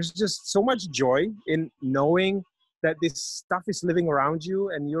 There's just so much joy in knowing that this stuff is living around you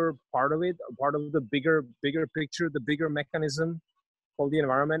and you're part of it, part of the bigger picture, the bigger mechanism called the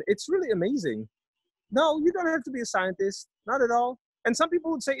environment. It's really amazing. No, you don't have to be a scientist, not at all. And some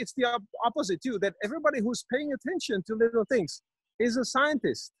people would say it's the opposite too, that everybody who's paying attention to little things is a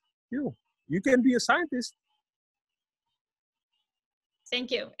scientist. You can be a scientist.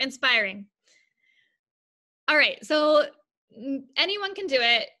 Thank you. Inspiring. All right, so anyone can do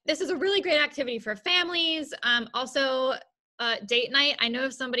it. This is a really great activity for families. Also, date night. I know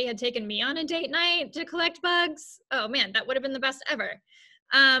if somebody had taken me on a date night to collect bugs, oh man, that would have been the best ever.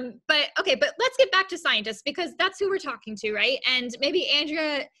 But let's get back to scientists, because that's who we're talking to, right? And maybe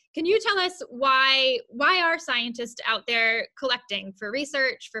Andrea, can you tell us why are scientists out there collecting for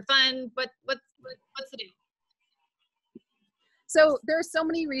research, for fun? What's the deal? So there are so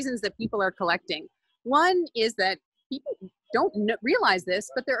many reasons that people are collecting. One is that people don't realize this,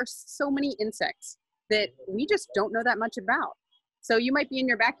 but there are so many insects that we just don't know that much about. So you might be in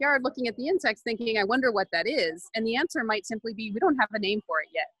your backyard looking at the insects thinking, I wonder what that is. And the answer might simply be, we don't have a name for it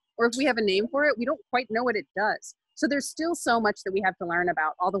yet. Or if we have a name for it, we don't quite know what it does. So there's still so much that we have to learn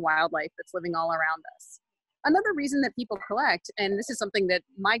about all the wildlife that's living all around us. Another reason that people collect, and this is something that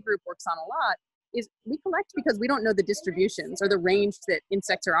my group works on a lot, is we collect because we don't know the distributions or the range that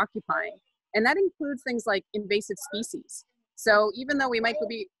insects are occupying. And that includes things like invasive species. So even though we might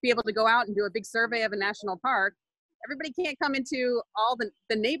be able to go out and do a big survey of a national park, everybody can't come into all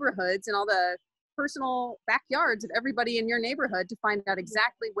the neighborhoods and all the personal backyards of everybody in your neighborhood to find out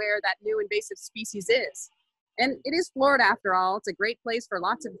exactly where that new invasive species is. And it is Florida after all. It's a great place for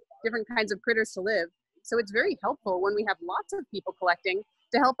lots of different kinds of critters to live. So it's very helpful when we have lots of people collecting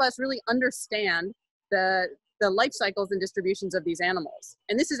to help us really understand the life cycles and distributions of these animals.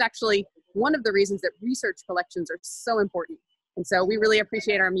 And this is actually one of the reasons that research collections are so important. And so we really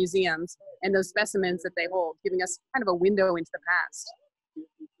appreciate our museums and those specimens that they hold, giving us kind of a window into the past.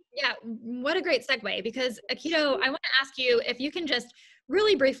 Yeah, what a great segue, because Akito, I want to ask you if you can just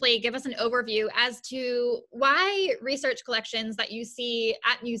really briefly give us an overview as to why research collections that you see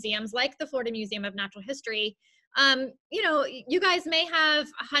at museums like the Florida Museum of Natural History, you guys may have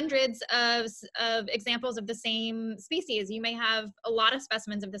hundreds of examples of the same species. You may have a lot of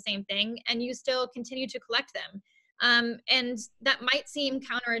specimens of the same thing, and you still continue to collect them. And that might seem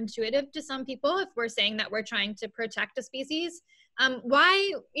counterintuitive to some people if we're saying that we're trying to protect a species.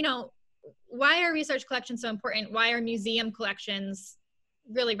 Why are research collections so important? Why are museum collections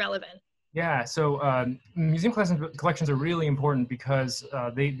really relevant? Yeah, so museum collections are really important because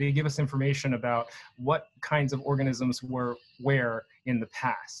they give us information about what kinds of organisms were where in the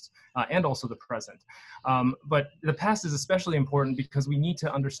past and also the present. But the past is especially important because we need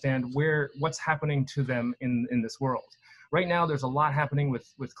to understand what's happening to them in this world. Right now, there's a lot happening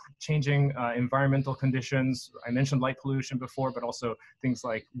with changing environmental conditions. I mentioned light pollution before, but also things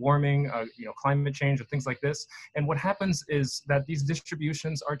like warming, climate change, and things like this. And what happens is that these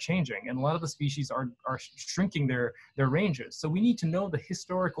distributions are changing, and a lot of the species are shrinking their ranges. So we need to know the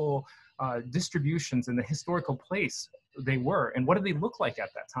historical distributions and the historical place they were, and what did they look like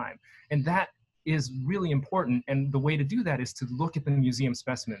at that time. And that is really important, and the way to do that is to look at the museum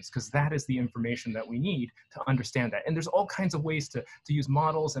specimens, because that is the information that we need to understand that. And there's all kinds of ways to use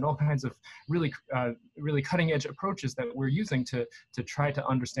models and all kinds of really cutting edge approaches that we're using to try to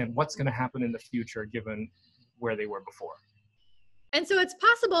understand what's going to happen in the future given where they were before. And so it's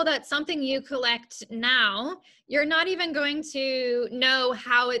possible that something you collect now, you're not even going to know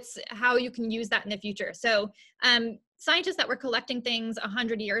how you can use that in the future. So scientists that were collecting things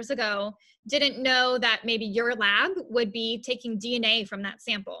 100 years ago didn't know that maybe your lab would be taking DNA from that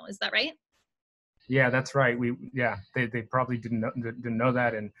sample. Is that right? Yeah, that's right. They probably didn't know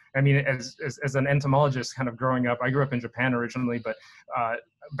that. And I mean, as an entomologist, kind of growing up, I grew up in Japan originally, but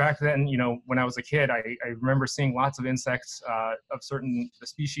back then, when I was a kid, I remember seeing lots of insects of certain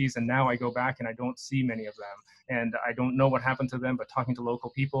species, and now I go back and I don't see many of them, and I don't know what happened to them. But talking to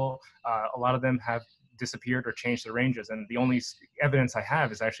local people, a lot of them have disappeared or changed their ranges, and the only evidence I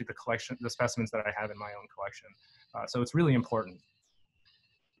have is actually the specimens that I have in my own collection. So it's really important.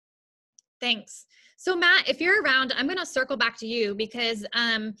 Thanks. So Matt, if you're around, I'm going to circle back to you because,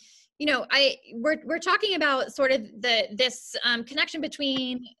 we're talking about sort of this connection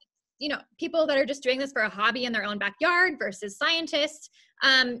between, people that are just doing this for a hobby in their own backyard versus scientists.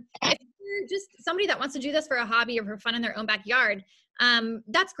 If you're just somebody that wants to do this for a hobby or for fun in their own backyard,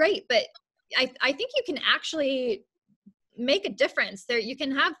 that's great. But I think you can actually make a difference there. You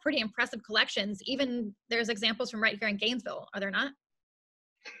can have pretty impressive collections. Even there's examples from right here in Gainesville, are there not?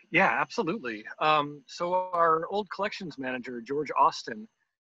 Yeah, absolutely. So our old collections manager, George Austin,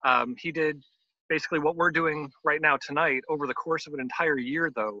 he did basically what we're doing right now tonight over the course of an entire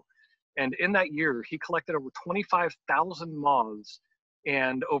year, though. And in that year, he collected over 25,000 moths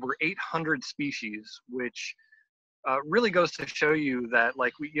and over 800 species, which really goes to show you that,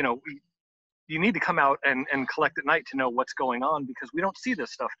 like, you need to come out and collect at night to know what's going on, because we don't see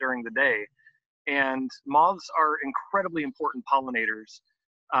this stuff during the day. And moths are incredibly important pollinators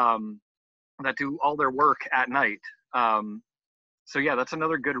that do all their work at night. So yeah, that's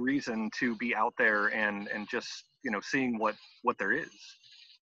another good reason to be out there and just, seeing what there is.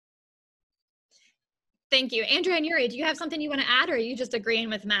 Thank you. Andrea and Jiri, do you have something you want to add, or are you just agreeing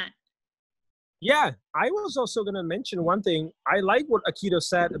with Matt? Yeah, I was also going to mention one thing. I like what Akito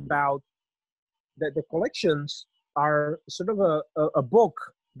said about that the collections are sort of a book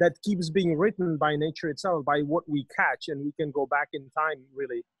that keeps being written by nature itself, by what we catch, and we can go back in time,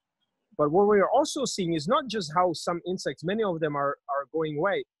 really. But what we're also seeing is not just how some insects, many of them are going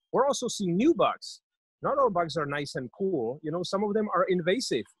away. We're also seeing new bugs. Not all bugs are nice and cool. You know, some of them are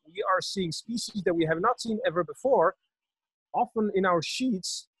invasive. We are seeing species that we have not seen ever before. Often in our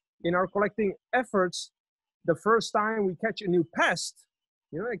sheets, in our collecting efforts, the first time we catch a new pest,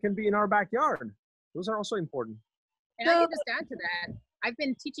 you know, it can be in our backyard. Those are also important. And I can just add to that. I've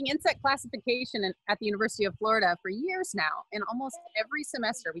been teaching insect classification at the University of Florida for years now, and almost every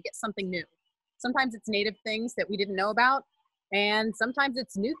semester we get something new. Sometimes it's native things that we didn't know about, and sometimes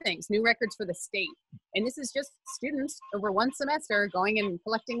it's new things, new records for the state. And this is just students over one semester going and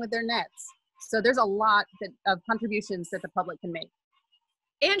collecting with their nets. So there's a lot of contributions that the public can make.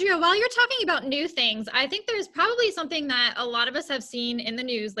 Andrea, while you're talking about new things, I think there's probably something that a lot of us have seen in the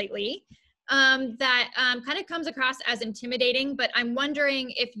news lately that kind of comes across as intimidating, but I'm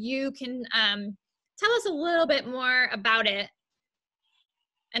wondering if you can tell us a little bit more about it.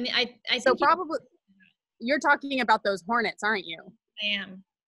 And I think so probably you're talking about those hornets, aren't you? I am.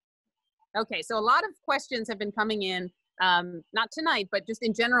 Okay, so a lot of questions have been coming in, not tonight, but just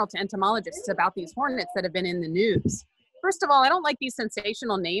in general to entomologists about these hornets that have been in the news. First of all, I don't like these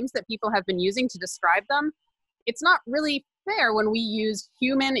sensational names that people have been using to describe them. It's not really fair when we use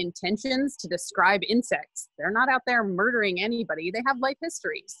human intentions to describe insects. They're not out there murdering anybody. They have life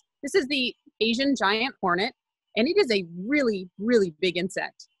histories. This is the Asian giant hornet, and it is a really, really big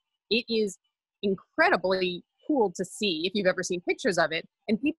insect. It is incredibly cool to see if you've ever seen pictures of it,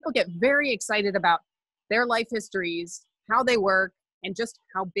 and people get very excited about their life histories, how they work, and just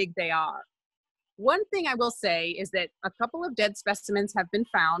how big they are. One thing I will say is that a couple of dead specimens have been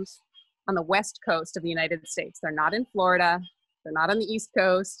found on the west coast of the United States. They're not in Florida, they're not on the East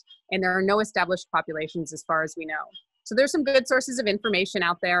Coast, and there are no established populations as far as we know. So there's some good sources of information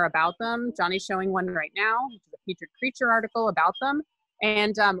out there about them. Johnny's showing one right now, which is a featured creature article about them.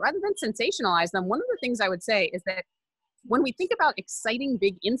 And rather than sensationalize them, one of the things I would say is that when we think about exciting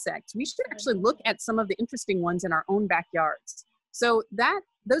big insects, we should actually look at some of the interesting ones in our own backyards. So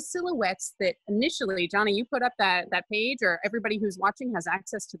those silhouettes that initially, Johnny, you put up that page, or everybody who's watching has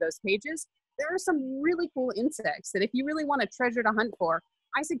access to those pages, there are some really cool insects that if you really want a treasure to hunt for,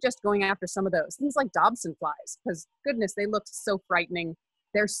 I suggest going after some of those. Things like Dobson flies, because goodness, they look so frightening.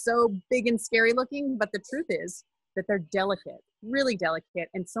 They're so big and scary looking, but the truth is that they're delicate, really delicate,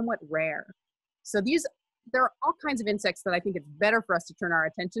 and somewhat rare. So there are all kinds of insects that I think it's better for us to turn our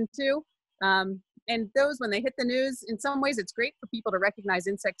attention to. And those, when they hit the news, in some ways it's great for people to recognize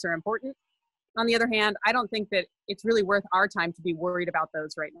insects are important. On the other hand, I don't think that it's really worth our time to be worried about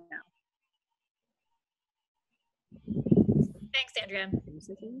those right now. Thanks, Andrea.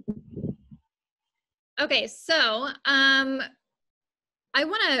 Okay, so I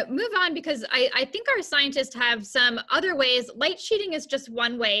want to move on because I think our scientists have some other ways. Light sheeting is just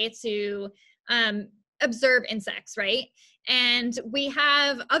one way to observe insects, right? And we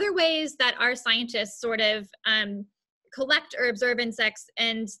have other ways that our scientists sort of collect or observe insects,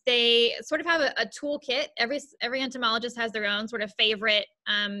 and they sort of have a toolkit. Every entomologist has their own sort of favorite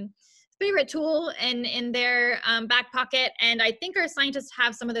tool in their back pocket, and I think our scientists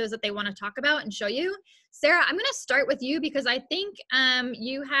have some of those that they want to talk about and show you. Sarah, I'm going to start with you because I think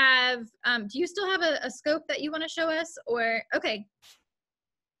you have, do you still have a scope that you want to show us, or, okay.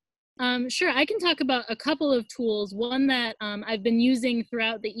 Sure, I can talk about a couple of tools. One that I've been using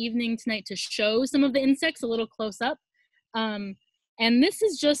throughout the evening tonight to show some of the insects a little close up. And this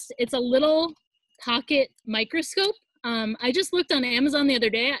is it's a little pocket microscope. I just looked on Amazon the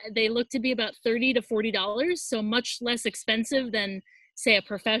other day. They look to be about $30 to $40, so much less expensive than, say, a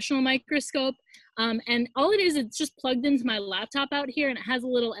professional microscope. And all it is, it's just plugged into my laptop out here, and it has a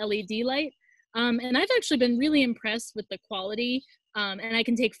little LED light. And I've actually been really impressed with the quality. And I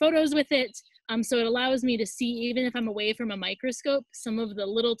can take photos with it. So it allows me to see, even if I'm away from a microscope, some of the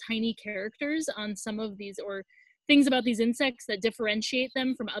little tiny characters on some of these, or things about these insects that differentiate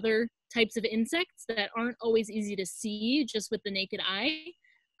them from other types of insects that aren't always easy to see just with the naked eye.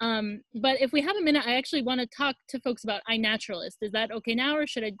 But if we have a minute, I actually want to talk to folks about iNaturalist. Is that okay now, or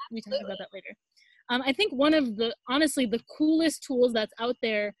should we talk about that later? I think one of honestly, the coolest tools that's out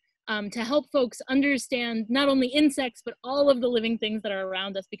there to help folks understand not only insects, but all of the living things that are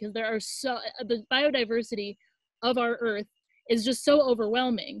around us, because the biodiversity of our Earth is just so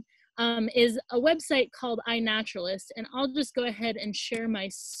overwhelming, is a website called iNaturalist. And I'll just go ahead and share my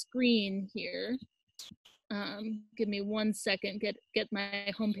screen here. Give me 1 second, get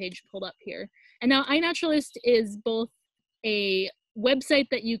my homepage pulled up here. And now iNaturalist is both a website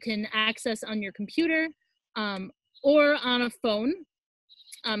that you can access on your computer or on a phone,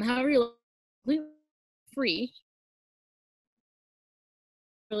 however you like, free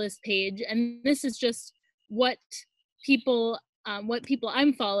page. And this is just what people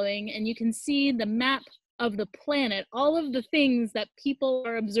I'm following, and you can see the map of the planet, all of the things that people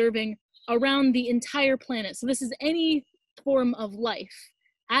are observing around the entire planet. So this is any form of life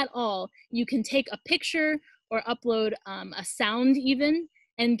at all. You can take a picture or upload a sound even,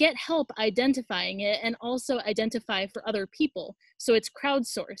 and get help identifying it, and also identify for other people. So it's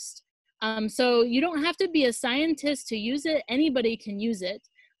crowdsourced. So you don't have to be a scientist to use it. Anybody can use it.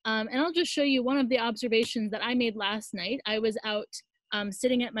 And I'll just show you one of the observations that I made last night. I was out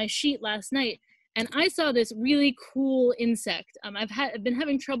sitting at my sheet last night, and I saw this really cool insect. I've been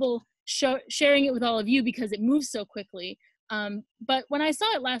having trouble sharing it with all of you because it moves so quickly. But when I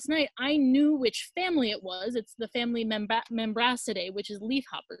saw it last night, I knew which family it was. It's the family Membracidae, which is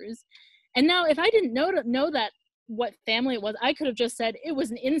leafhoppers. And now if I didn't know that what family it was, I could have just said it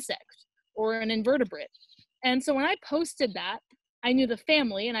was an insect or an invertebrate. And so when I posted that, I knew the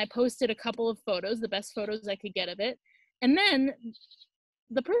family, and I posted a couple of photos, the best photos I could get of it. And then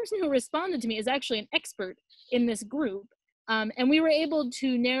the person who responded to me is actually an expert in this group. And we were able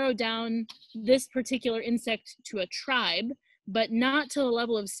to narrow down this particular insect to a tribe, but not to the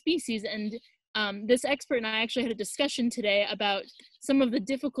level of species. And this expert and I actually had a discussion today about some of the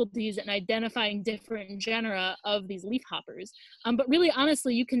difficulties in identifying different genera of these leafhoppers. But really,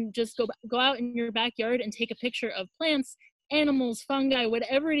 honestly, you can just go out in your backyard and take a picture of plants, animals, fungi,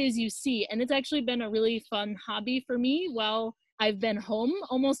 whatever it is you see. And it's actually been a really fun hobby for me while I've been home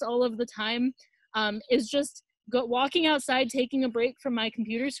almost all of the time, is just walking outside, taking a break from my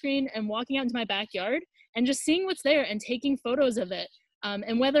computer screen and walking out into my backyard and just seeing what's there and taking photos of it.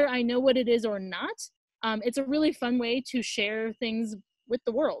 And whether I know what it is or not, it's a really fun way to share things with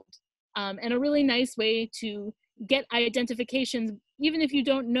the world, and a really nice way to get identifications, even if you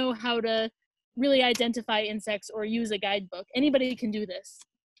don't know how to really identify insects or use a guidebook. Anybody can do this.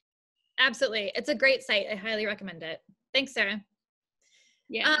 Absolutely. It's a great site. I highly recommend it. Thanks, Sarah.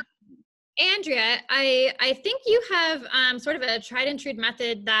 Yeah. Andrea, I think you have sort of a tried and true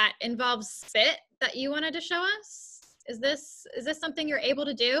method that involves spit that you wanted to show us. Is this something you're able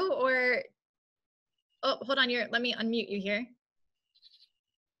to do, or, oh, hold on, let me unmute you here.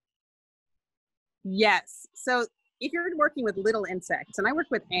 Yes. So if you're working with little insects, and I work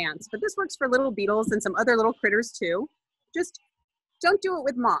with ants, but this works for little beetles and some other little critters too, just don't do it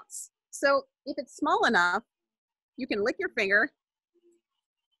with moths. So if it's small enough, you can lick your finger,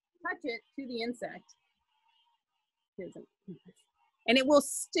 touch it to the insect, and it will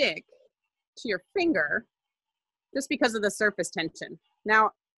stick to your finger just because of the surface tension.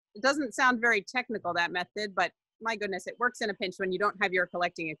 Now, it doesn't sound very technical, that method, but my goodness, it works in a pinch when you don't have your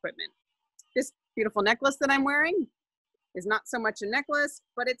collecting equipment. This beautiful necklace that I'm wearing is not so much a necklace,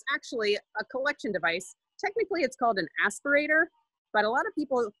 but it's actually a collection device. Technically, it's called an aspirator, but a lot of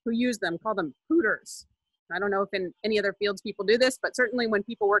people who use them call them hooters. I don't know if in any other fields people do this, but certainly when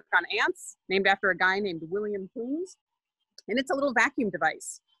people work on ants, named after a guy named William Coons, and it's a little vacuum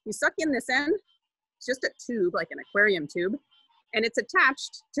device. You suck in this end, it's just a tube, like an aquarium tube, and it's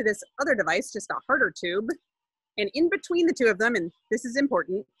attached to this other device, just a harder tube. And in between the two of them, and this is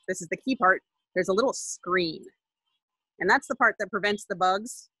important, this is the key part, there's a little screen. And that's the part that prevents the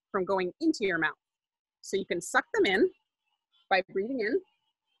bugs from going into your mouth. So you can suck them in by breathing in,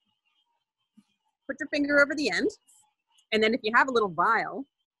 put your finger over the end, and then if you have a little vial,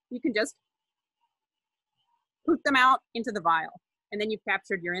 you can just poop them out into the vial, and then you've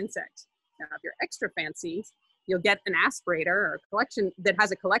captured your insect. Now, if you're extra fancy, you'll get an aspirator or a collection that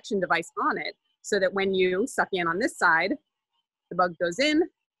has a collection device on it, so that when you suck in on this side, the bug goes in,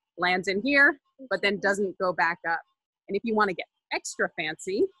 lands in here, but then doesn't go back up. And if you want to get extra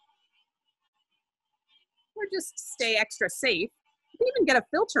fancy, or just stay extra safe, you can even get a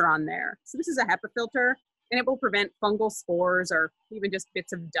filter on there. So this is a HEPA filter, and it will prevent fungal spores or even just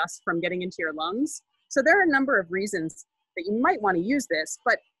bits of dust from getting into your lungs. So there are a number of reasons that you might want to use this,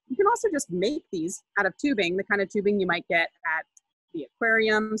 but you can also just make these out of tubing, the kind of tubing you might get at the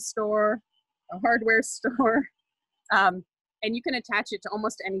aquarium store, a hardware store, and you can attach it to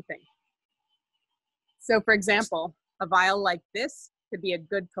almost anything. So for example, a vial like this could be a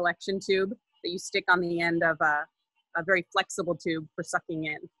good collection tube that you stick on the end of a very flexible tube for sucking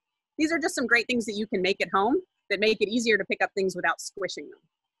in. These are just some great things that you can make at home that make it easier to pick up things without squishing them.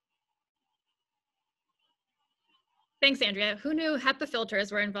 Thanks, Andrea. Who knew HEPA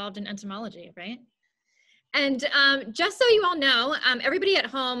filters were involved in entomology, right? And just so you all know, everybody at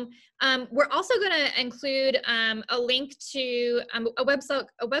home, we're also going to include a link to a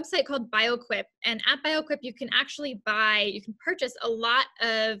website called BioQuip. And at BioQuip, you can actually purchase a lot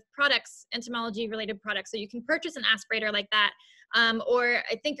of products, entomology related products. So you can purchase an aspirator like that. Or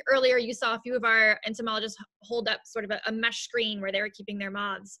I think earlier you saw a few of our entomologists hold up sort of a mesh screen where they were keeping their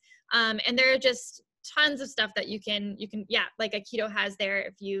moths. And there are just tons of stuff that you can, yeah, like Akito has there,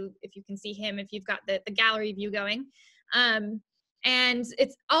 if you can see him, if you've got the gallery view going. And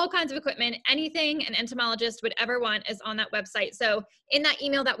it's all kinds of equipment. Anything an entomologist would ever want is on that website. So in that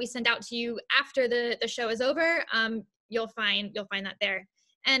email that we send out to you after the show is over, you'll find that there.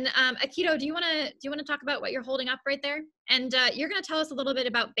 And Akito, do you want to talk about what you're holding up right there? And you're going to tell us a little bit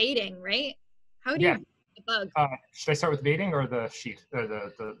about baiting, right? How do you bait the bug? Should I start with baiting or the sheet or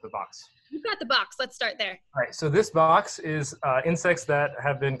the box? You've got the box. Let's start there. All right. So this box is insects that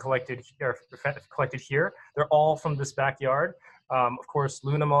have been collected here. They're all from this backyard. Of course,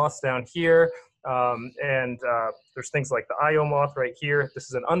 Luna moths down here, and there's things like the Io moth right here. This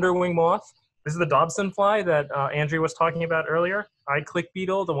is an underwing moth. This is the Dobson fly that Andrea was talking about earlier. Eye-click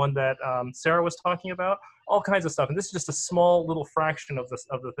beetle, the one that Sarah was talking about. All kinds of stuff, and this is just a small little fraction of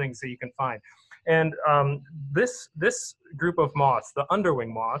the things that you can find. And this group of moths, the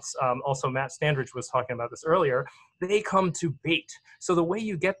underwing moths, also Matt Standridge was talking about this earlier, they come to bait. So the way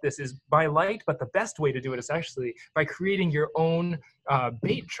you get this is by light, but the best way to do it is actually by creating your own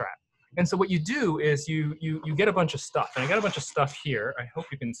bait trap. And so what you do is you get a bunch of stuff, and I got a bunch of stuff here. I hope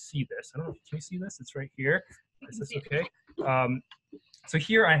you can see this. I don't know, can you see this? It's right here. Is this okay? So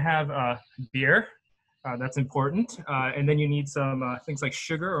here I have beer. That's important. And then you need some things like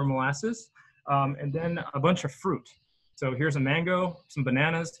sugar or molasses. And then a bunch of fruit. So here's a mango, some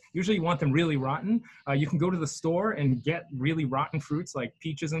bananas. Usually you want them really rotten. You can go to the store and get really rotten fruits like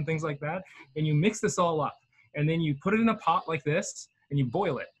peaches and things like that. And you mix this all up. And then you put it in a pot like this and you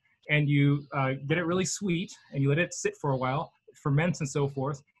boil it. And you get it really sweet and you let it sit for a while, ferments and so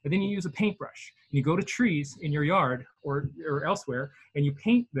forth. And then you use a paintbrush. You go to trees in your yard or elsewhere and you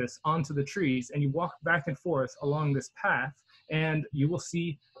paint this onto the trees and you walk back and forth along this path and you will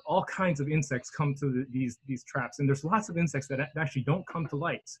see all kinds of insects come to these traps. And there's lots of insects that actually don't come to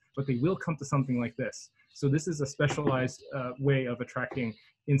lights, but they will come to something like this. So this is a specialized way of attracting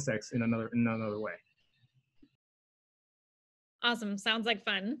insects in another way. Awesome, sounds like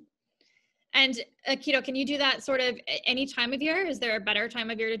fun. And Akito, can you do that sort of any time of year? Is there a better time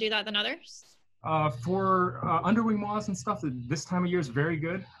of year to do that than others? For underwing moths and stuff, this time of year is very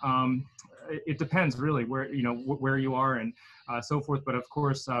good. It depends really where you are and so forth. But of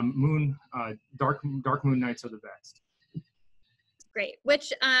course, dark moon nights are the best. Great.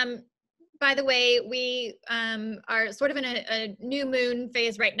 Which, by the way, we are sort of in a new moon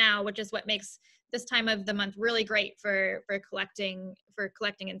phase right now, which is what makes this time of the month really great for collecting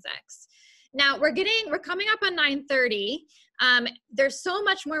insects. Now we're coming up on 9:30. There's so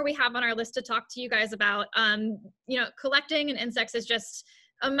much more we have on our list to talk to you guys about. Collecting and insects is just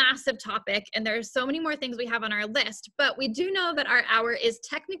a massive topic, and there's so many more things we have on our list, but we do know that our hour is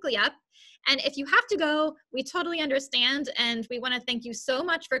technically up. And if you have to go, we totally understand. And we want to thank you so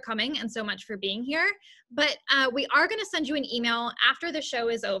much for coming and so much for being here. But we are going to send you an email after the show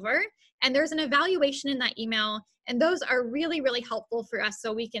is over. And there's an evaluation in that email. And those are really, really helpful for us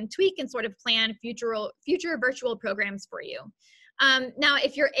so we can tweak and sort of plan future virtual programs for you. Now,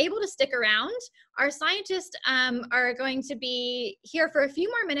 if you're able to stick around, our scientists are going to be here for a few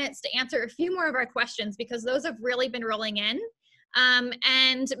more minutes to answer a few more of our questions because those have really been rolling in.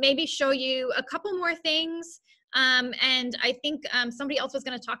 And maybe show you a couple more things. And I think somebody else was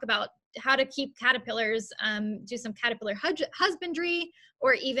going to talk about how to keep caterpillars, do some caterpillar husbandry,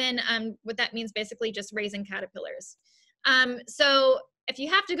 or even what that means, basically just raising caterpillars. So if you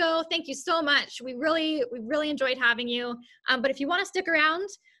have to go, thank you so much. We really enjoyed having you. But if you want to stick around,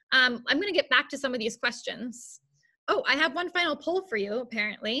 I'm going to get back to some of these questions. Oh, I have one final poll for you,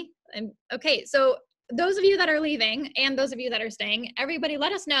 apparently. Okay, so those of you that are leaving and those of you that are staying, everybody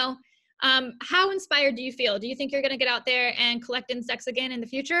let us know, how inspired do you feel? Do you think you're going to get out there and collect insects again in the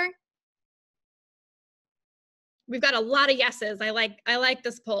future? We've got a lot of yeses. I like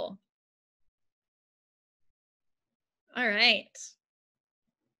this poll. All right.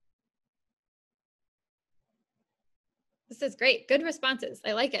 This is great. Good responses.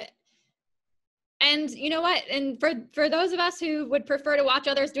 I like it. And you know what? And for those of us who would prefer to watch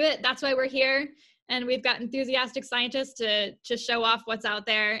others do it, that's why we're here. And we've got enthusiastic scientists to show off what's out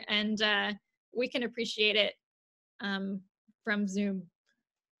there. And we can appreciate it from Zoom.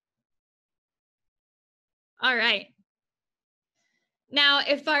 All right. Now,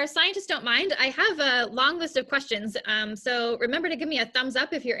 if our scientists don't mind, I have a long list of questions. So remember to give me a thumbs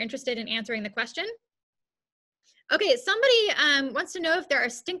up if you're interested in answering the question. Okay, somebody wants to know if there are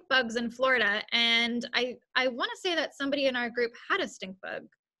stink bugs in Florida, and I want to say that somebody in our group had a stink bug.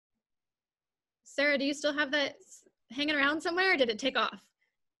 Sarah, do you still have that hanging around somewhere, or did it take off?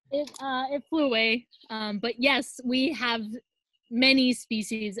 It flew away, but yes, we have many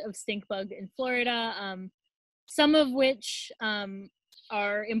species of stink bug in Florida, some of which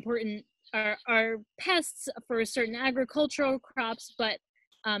are important, are pests for certain agricultural crops, but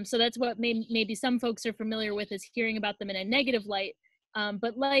so that's what maybe some folks are familiar with, is hearing about them in a negative light.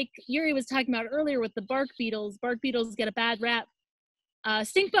 But like Jiri was talking about earlier with the bark beetles get a bad rap.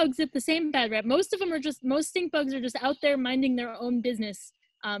 Stink bugs get the same bad rap. Most stink bugs are just out there minding their own business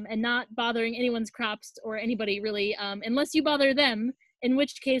and not bothering anyone's crops or anybody really, unless you bother them, in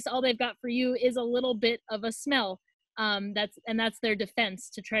which case all they've got for you is a little bit of a smell. That's their defense,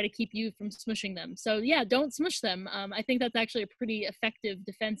 to try to keep you from smushing them. So yeah, don't smush them. I think that's actually a pretty effective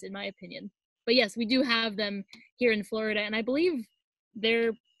defense in my opinion. But yes, we do have them here in Florida, and I believe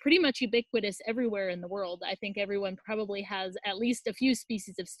they're pretty much ubiquitous everywhere in the world. I think everyone probably has at least a few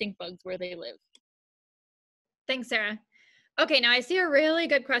species of stink bugs where they live. Thanks, Sarah. Okay, now I see a really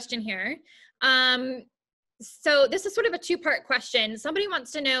good question here. So this is sort of a two-part question. Somebody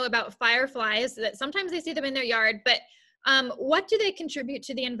wants to know about fireflies, that sometimes they see them in their yard, but what do they contribute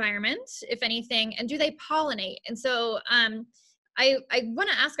to the environment, if anything, and do they pollinate? And so I want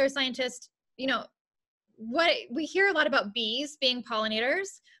to ask our scientists, you know, what we hear a lot about bees being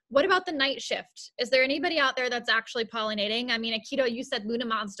pollinators. What about the night shift? Is there anybody out there that's actually pollinating? I mean, Akito, you said Luna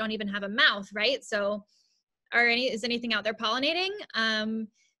moths don't even have a mouth, right? So is anything out there pollinating?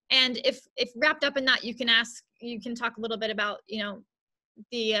 And if wrapped up in that, you can talk a little bit about, you know,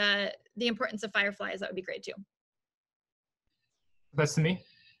 the importance of fireflies. That would be great too. That's to me?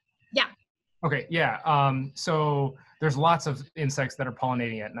 Yeah. Okay, yeah. So there's lots of insects that are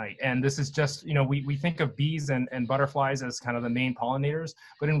pollinating at night. And this is just, you know, we think of bees and butterflies as kind of the main pollinators,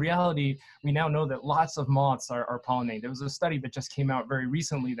 but in reality, we now know that lots of moths are pollinating. There was a study that just came out very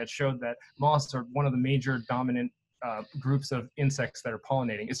recently that showed that moths are one of the major dominant groups of insects that are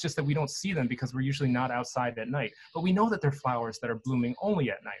pollinating. It's just that we don't see them because we're usually not outside at night. But we know that they're flowers that are blooming only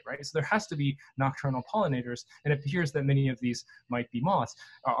at night, right? So there has to be nocturnal pollinators, and it appears that many of these might be moths,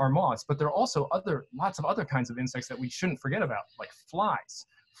 but there are also lots of other kinds of insects that we shouldn't forget about, like flies.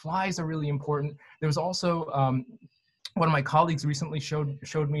 Flies are really important. There was also one of my colleagues recently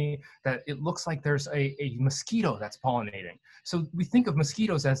showed me that it looks like there's a mosquito that's pollinating. So we think of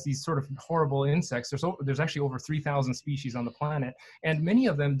mosquitoes as these sort of horrible insects. There's actually over 3,000 species on the planet, and many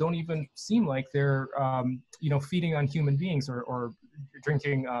of them don't even seem like they're you know, feeding on human beings or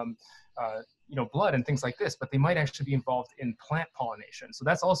drinking you know, blood and things like this, but they might actually be involved in plant pollination. So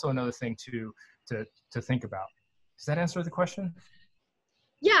that's also another thing to think about. Does that answer the question?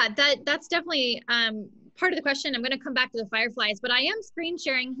 Yeah, that's definitely part of the question. I'm going to come back to the fireflies, but I am screen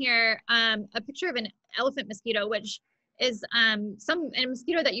sharing here a picture of an elephant mosquito, which is a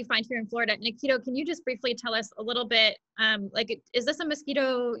mosquito that you find here in Florida. And Akito, can you just briefly tell us a little bit, like, is this a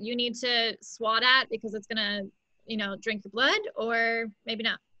mosquito you need to swat at because it's going to, you know, drink your blood, or maybe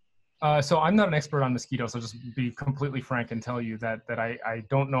not? So I'm not an expert on mosquitoes. I'll just be completely frank and tell you that I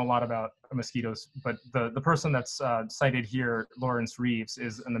don't know a lot about mosquitoes, but the person that's cited here, Lawrence Reeves,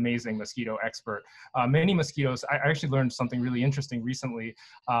 is an amazing mosquito expert. Many mosquitoes, I actually learned something really interesting recently.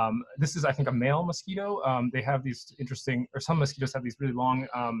 This is, I think, a male mosquito. They have these interesting, or some mosquitoes have these really long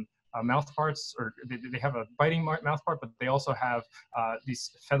mouth parts, or they have a biting mouth part, but they also have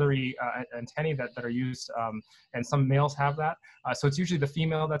these feathery antennae that are used, and some males have that. So it's usually the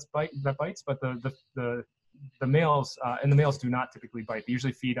female that bites, but the males and the males do not typically bite. They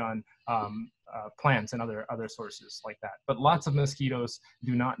usually feed on plants and other sources like that. But lots of mosquitoes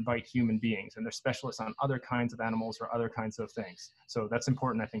do not bite human beings, and they're specialists on other kinds of animals or other kinds of things. So that's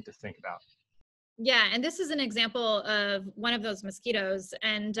important, I think, to think about. Yeah, and this is an example of one of those mosquitoes.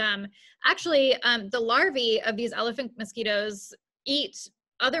 And actually, the larvae of these elephant mosquitoes eat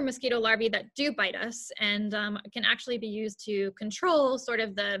other mosquito larvae that do bite us, and can actually be used to control sort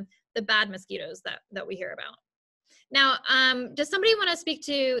of the bad mosquitoes that we hear about. Now, does somebody want to speak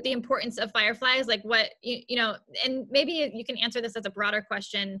to the importance of fireflies? Like what, you know, and maybe you can answer this as a broader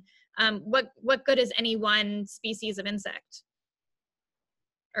question. What good is any one species of insect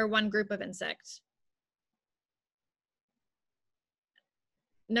or one group of insect?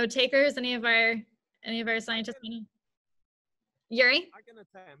 No takers? Any of our scientists? Jiri? I can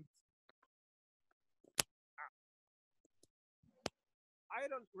attempt. I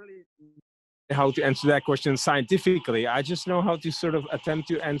don't really how to answer that question scientifically. I just know how to sort of attempt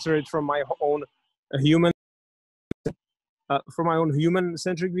to answer it from my own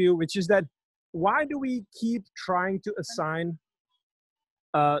human-centric view, which is that why do we keep trying to assign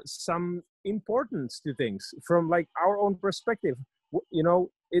some importance to things from like our own perspective? You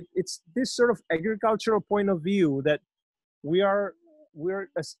know, it's this sort of agricultural point of view that we're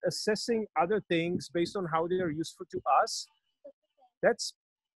assessing other things based on how they are useful to us. That's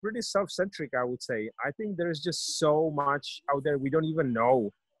pretty self-centric, I would say. I think there's just so much out there we don't even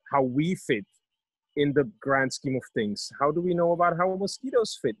know how we fit in the grand scheme of things. How do we know about how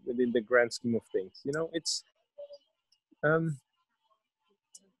mosquitoes fit within the grand scheme of things? You know, it's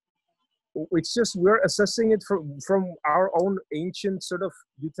just we're assessing it from our own ancient sort of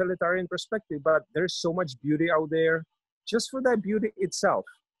utilitarian perspective, but there's so much beauty out there just for that beauty itself,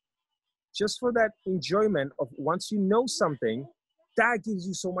 just for that enjoyment of once you know something, that gives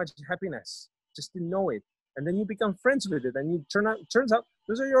you so much happiness just to know it. And then you become friends with it, and you turns out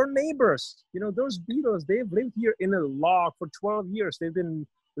those are your neighbors. You know, those beetles, they've lived here in a log for 12 years. They've been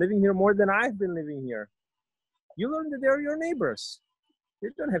living here more than I've been living here. You learn that they're your neighbors. They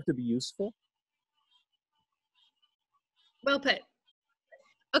don't have to be useful. Well put.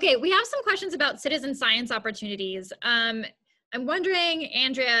 Okay, we have some questions about citizen science opportunities. I'm wondering,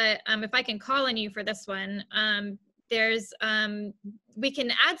 Andrea, if I can call on you for this one. We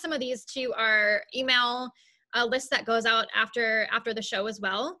can add some of these to our email list that goes out after the show as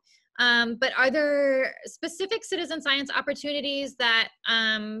well. But are there specific citizen science opportunities that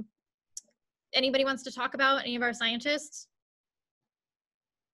anybody wants to talk about, any of our scientists?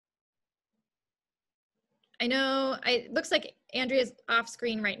 I know it looks like Andrea's off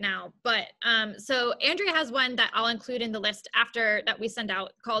screen right now, but so Andrea has one that I'll include in the list after that we send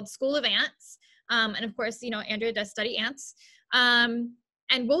out called School of Ants. And of course, you know, Andrea does study ants. And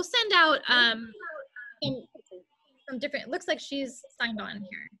we'll send out some different, looks like she's signed on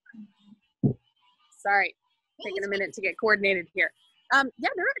here. Sorry, taking a minute to get coordinated here. Yeah,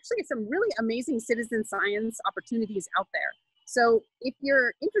 there are actually some really amazing citizen science opportunities out there. So if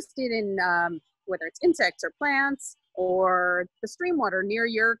you're interested in whether it's insects or plants or the stream water near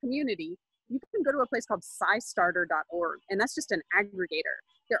your community, you can go to a place called scistarter.org, and that's just an aggregator.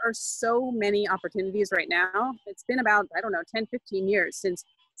 There are so many opportunities right now. It's been about, I don't know, 10, 15 years since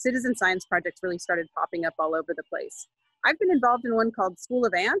citizen science projects really started popping up all over the place. I've been involved in one called School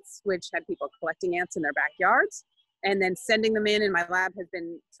of Ants, which had people collecting ants in their backyards and then sending them in, and my lab has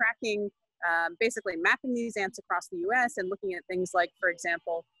been tracking, basically mapping these ants across the US and looking at things like, for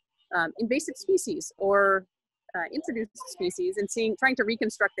example, invasive species or introduced species, and trying to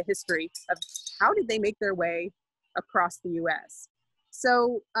reconstruct the history of how did they make their way across the US.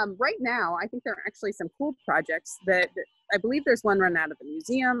 So right now, I think there are actually some cool projects that I believe there's one run out of the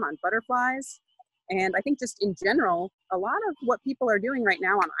museum on butterflies. And I think just in general, a lot of what people are doing right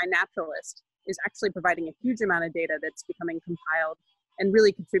now on iNaturalist is actually providing a huge amount of data that's becoming compiled and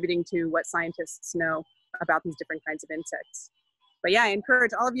really contributing to what scientists know about these different kinds of insects. But yeah, I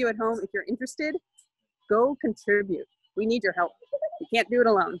encourage all of you at home, if you're interested, go contribute. We need your help. You can't do it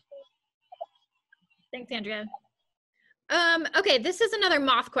alone. Thanks, Andrea. Okay, this is another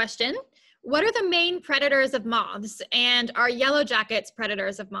moth question. What are the main predators of moths, and are yellow jackets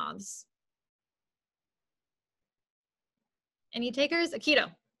predators of moths? Any takers?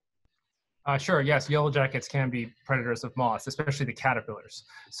 Akito. Sure, yes, yellow jackets can be predators of moths, especially the caterpillars.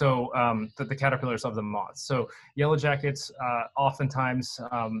 So the caterpillars of the moths. So yellow jackets, oftentimes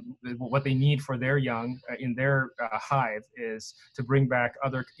what they need for their young in their hive is to bring back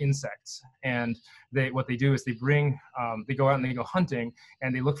other insects. And what they do is they go out and they go hunting,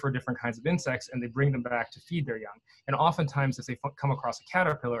 and they look for different kinds of insects, and they bring them back to feed their young. And oftentimes, if they come across a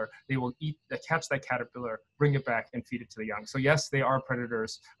caterpillar, they will catch that caterpillar, bring it back, and feed it to the young. So yes, they are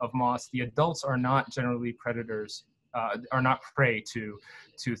predators of moths. The adults are not generally predators, are not prey to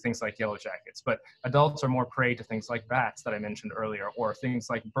things like yellow jackets, but adults are more prey to things like bats that I mentioned earlier, or things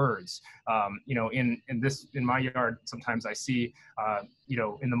like birds. You know, in my yard, sometimes I see, you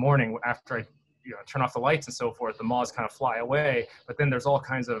know, in the morning after I turn off the lights and so forth, the moths kind of fly away, but then there's all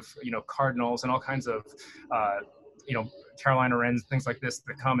kinds of, you know, cardinals and all kinds of, you know, Carolina wrens, things like this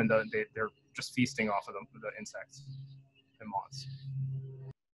that come, and they're just feasting off of the insects and moths.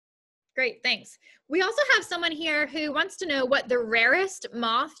 Great, thanks. We also have someone here who wants to know what the rarest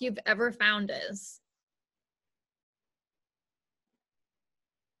moth you've ever found is.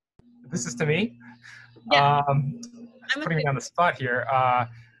 This is to me. Yeah. Just putting me on the spot here.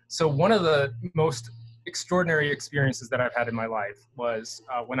 So one of the most extraordinary experiences that I've had in my life was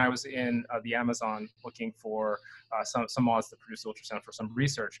when I was in the Amazon looking for some moths that produce ultrasound for some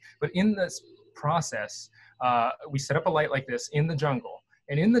research. But in this process, we set up a light like this in the jungle.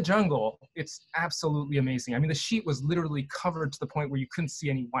 And in the jungle, it's absolutely amazing. I mean, the sheet was literally covered to the point where you couldn't see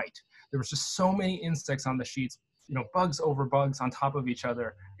any white. There was just so many insects on the sheets, you know, bugs over bugs on top of each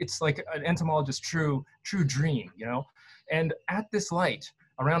other. It's like an entomologist's true dream, you know? And at this light,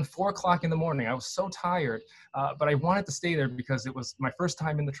 around 4 o'clock in the morning, I was so tired, but I wanted to stay there because it was my first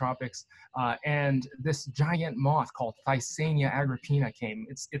time in the tropics, and this giant moth called Thysania agrippina came.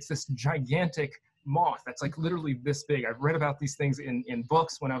 It's this gigantic moth that's like literally this big. I've read about these things in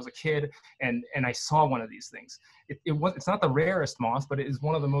books when I was a kid, and I saw one of these things. It's not the rarest moth, but it is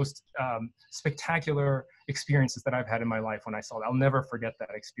one of the most spectacular experiences that I've had in my life when I saw that. I'll never forget that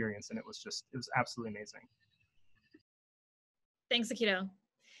experience, and it was absolutely amazing. Thanks, Akito.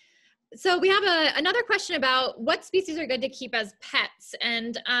 So we have another question about what species are good to keep as pets.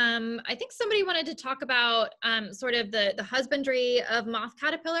 And I think somebody wanted to talk about sort of the husbandry of moth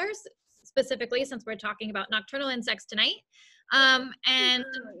caterpillars, specifically since we're talking about nocturnal insects tonight, and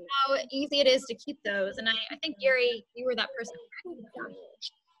how easy it is to keep those. And I think, Jiri, you were that person.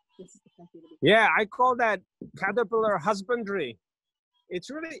 Yeah, I call that caterpillar husbandry. It's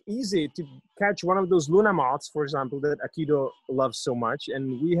really easy to catch one of those Luna moths, for example, that Akito loves so much.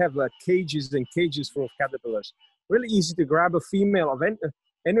 And we have cages and cages full of caterpillars. Really easy to grab a female of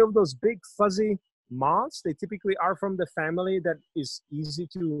any of those big fuzzy moths. They typically are from the family that is easy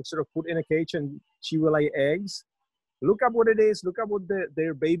to sort of put in a cage, and she will lay eggs. Look up what it is, look up what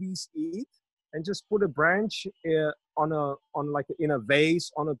their babies eat, and just put a branch in a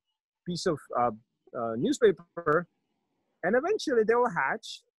vase on a piece of newspaper. And eventually they will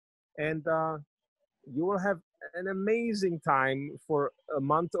hatch, and you will have an amazing time for a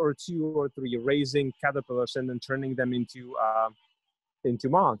month or 2 or 3 raising caterpillars and then turning them into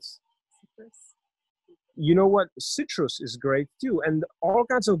moths. Citrus. You know what? Citrus is great too. And all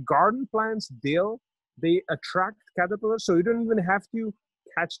kinds of garden plants, dill, they attract caterpillars. So you don't even have to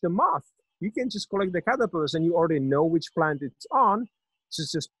catch the moth. You can just collect the caterpillars and you already know which plant it's on. So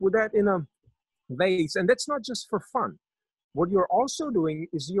just put that in a vase. And that's not just for fun. What you're also doing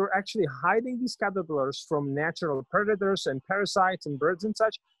is you're actually hiding these caterpillars from natural predators and parasites and birds and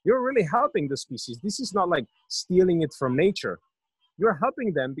such. You're really helping the species. This is not like stealing it from nature. You're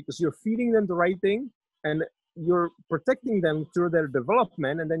helping them because you're feeding them the right thing and you're protecting them through their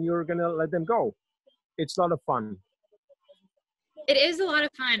development, and then you're gonna let them go. It's a lot of fun. It is a lot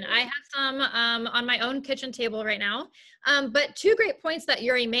of fun. I have some on my own kitchen table right now. But 2 great points that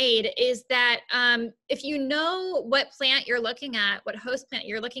Jiri made is that if you know what plant you're looking at, what host plant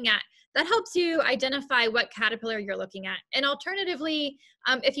you're looking at, that helps you identify what caterpillar you're looking at. And alternatively,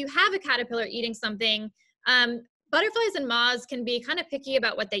 if you have a caterpillar eating something, butterflies and moths can be kind of picky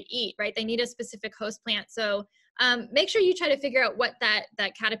about what they eat, right? They need a specific host plant. So make sure you try to figure out what that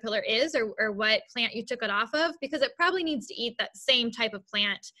caterpillar is or what plant you took it off of, because it probably needs to eat that same type of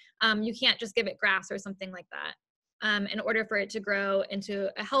plant. You can't just give it grass or something like that in order for it to grow into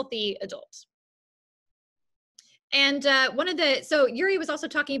a healthy adult. And so Jiri was also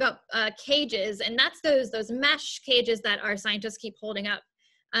talking about cages, and that's those mesh cages that our scientists keep holding up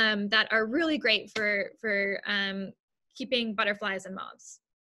that are really great for keeping butterflies and moths.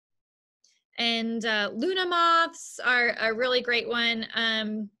 And Luna moths are a really great one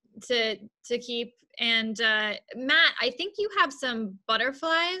to keep. And Matt, I think you have some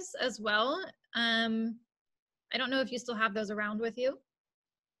butterflies as well. I don't know if you still have those around with you.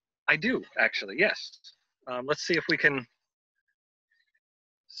 I do, actually, yes. Let's see if we can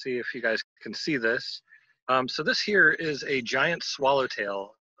see if you guys can see this. So this here is a giant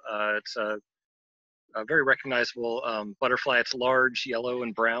swallowtail. It's a very recognizable butterfly. It's large, yellow,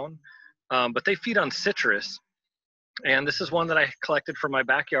 and brown. But they feed on citrus, and this is one that I collected from my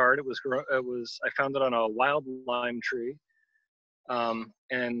backyard. I found it on a wild lime tree,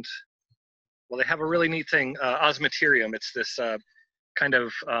 and well, they have a really neat thing, osmeterium. It's this kind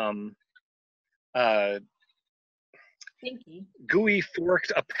of gooey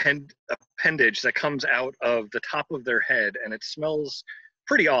forked appendage that comes out of the top of their head, and it smells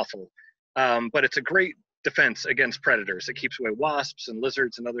pretty awful, but it's a great defense against predators. It keeps away wasps and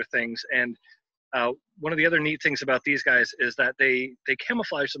lizards and other things. And one of the other neat things about these guys is that they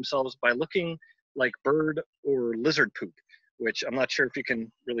camouflage themselves by looking like bird or lizard poop, which I'm not sure if you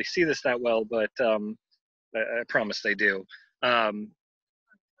can really see this that well, but I promise they do.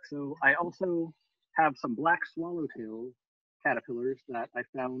 So I also have some black swallowtail caterpillars that I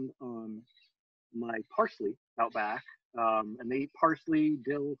found on my parsley out back, and they eat parsley,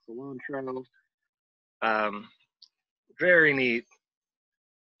 dill, cilantro. Very neat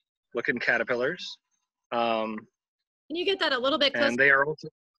looking caterpillars. Can you get that a little bit closer? And they are also,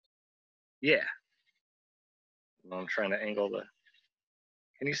 Yeah. I'm trying to angle the,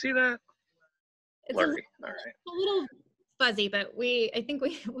 can you see that? It's Blurry, all right. a little fuzzy, but I think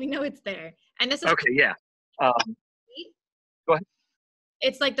we know it's there. And this is Okay, yeah. Go ahead.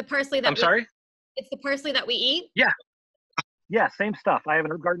 It's like the parsley that I'm sorry? It's the parsley that we eat? Yeah. Yeah, same stuff. I have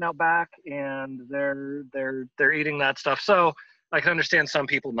an herb garden out back, and they're eating that stuff. So I can understand some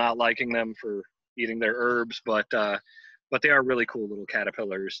people not liking them for eating their herbs, but they are really cool little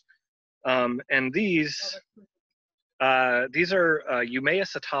caterpillars. And these are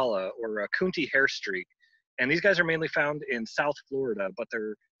Eumaeus atala, or Kunti hair streak, and these guys are mainly found in South Florida, but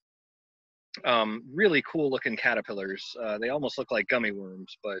they're really cool looking caterpillars. They almost look like gummy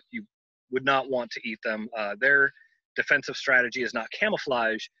worms, but you would not want to eat them. Their defensive strategy is not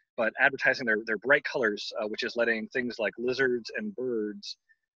camouflage, but advertising their bright colors, which is letting things like lizards and birds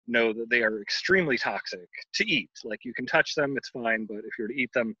know that they are extremely toxic to eat. Like, you can touch them, it's fine, but if you were to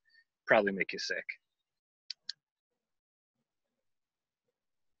eat them, probably make you sick.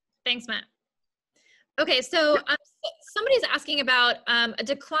 Thanks, Matt. Okay, so somebody's asking about a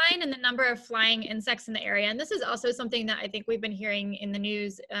decline in the number of flying insects in the area, and this is also something that I think we've been hearing in the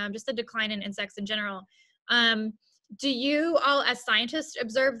news, just a decline in insects in general. Do you all as scientists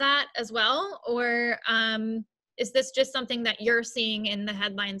observe that as well, or is this just something that you're seeing in the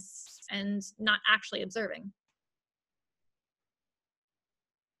headlines and not actually observing?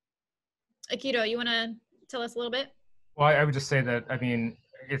 Akito, you want to tell us a little bit? Well, I would just say that, I mean,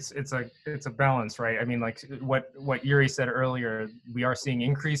 it's a balance, right? I mean, like what Jiri said earlier, we are seeing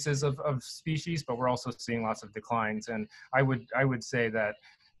increases of species, but we're also seeing lots of declines. And I would say that,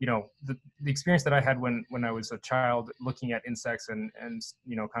 you know, the experience that I had when I was a child looking at insects and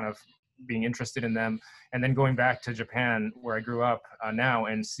you know, kind of being interested in them, and then going back to Japan where I grew up now,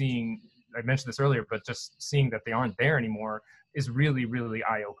 and seeing, I mentioned this earlier, but just seeing that they aren't there anymore is really, really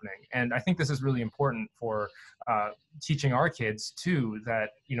eye-opening. And I think this is really important for teaching our kids too, that,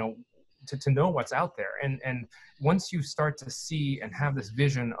 you know, to know what's out there. And once you start to see and have this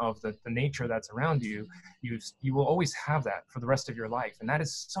vision of the nature that's around you, you will always have that for the rest of your life. And that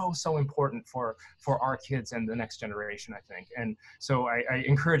is so important for our kids and the next generation, I think. And so I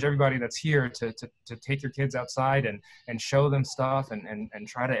encourage everybody that's here to take your kids outside and show them stuff and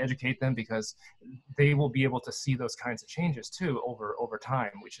try to educate them, because they will be able to see those kinds of changes too over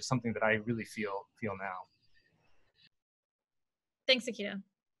time, which is something that I really feel now. Thanks, Akito.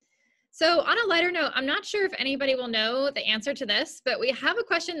 So on a lighter note, I'm not sure if anybody will know the answer to this, but we have a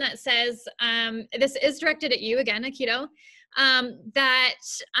question that says, this is directed at you again, Akito, that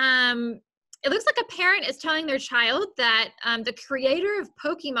it looks like a parent is telling their child that the creator of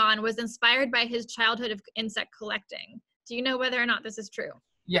Pokemon was inspired by his childhood of insect collecting. Do you know whether or not this is true?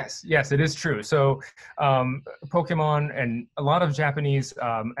 Yes, it is true. So Pokemon and a lot of Japanese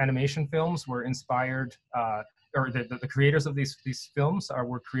animation films were inspired, or the creators of these films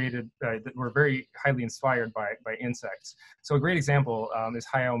were very highly inspired by insects. So a great example is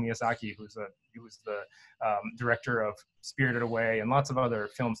Hayao Miyazaki, who was the director of Spirited Away and lots of other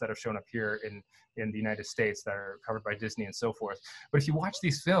films that have shown up here in the United States that are covered by Disney and so forth. But if you watch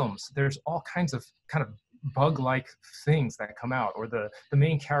these films, there's all kinds of kind of bug-like things that come out, or the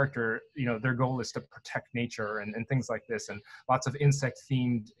main character, you know, their goal is to protect nature and things like this, and lots of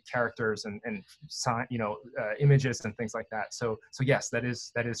insect-themed characters and you know, images and things like that. So yes, that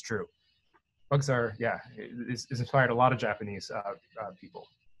is true. Bugs are, yeah, it's inspired a lot of Japanese people.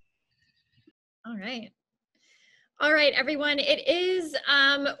 All right, everyone, it is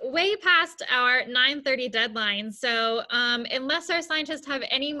way past our 9:30 deadline. So unless our scientists have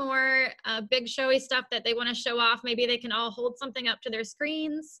any more big showy stuff that they want to show off, maybe they can all hold something up to their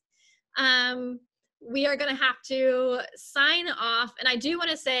screens. We are going to have to sign off. And I do want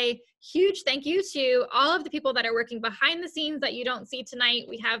to say huge thank you to all of the people that are working behind the scenes that you don't see tonight.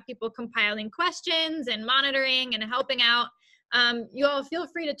 We have people compiling questions and monitoring and helping out. You all feel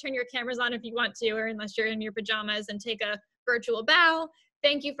free to turn your cameras on if you want to, or unless you're in your pajamas, and take a virtual bow.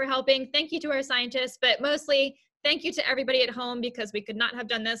 Thank you for helping. Thank you to our scientists, but mostly thank you to everybody at home, because we could not have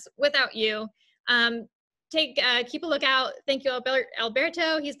done this without you. Keep a lookout. Thank you,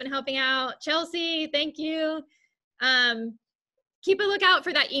 Alberto. He's been helping out. Chelsea, thank you. Keep a lookout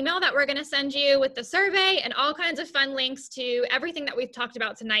for that email that we're going to send you with the survey and all kinds of fun links to everything that we've talked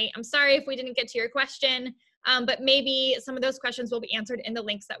about tonight. I'm sorry if we didn't get to your question. But maybe some of those questions will be answered in the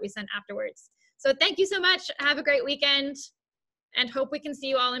links that we sent afterwards. So thank you so much. Have a great weekend, and hope we can see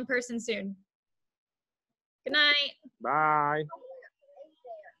you all in person soon. Good night. Bye.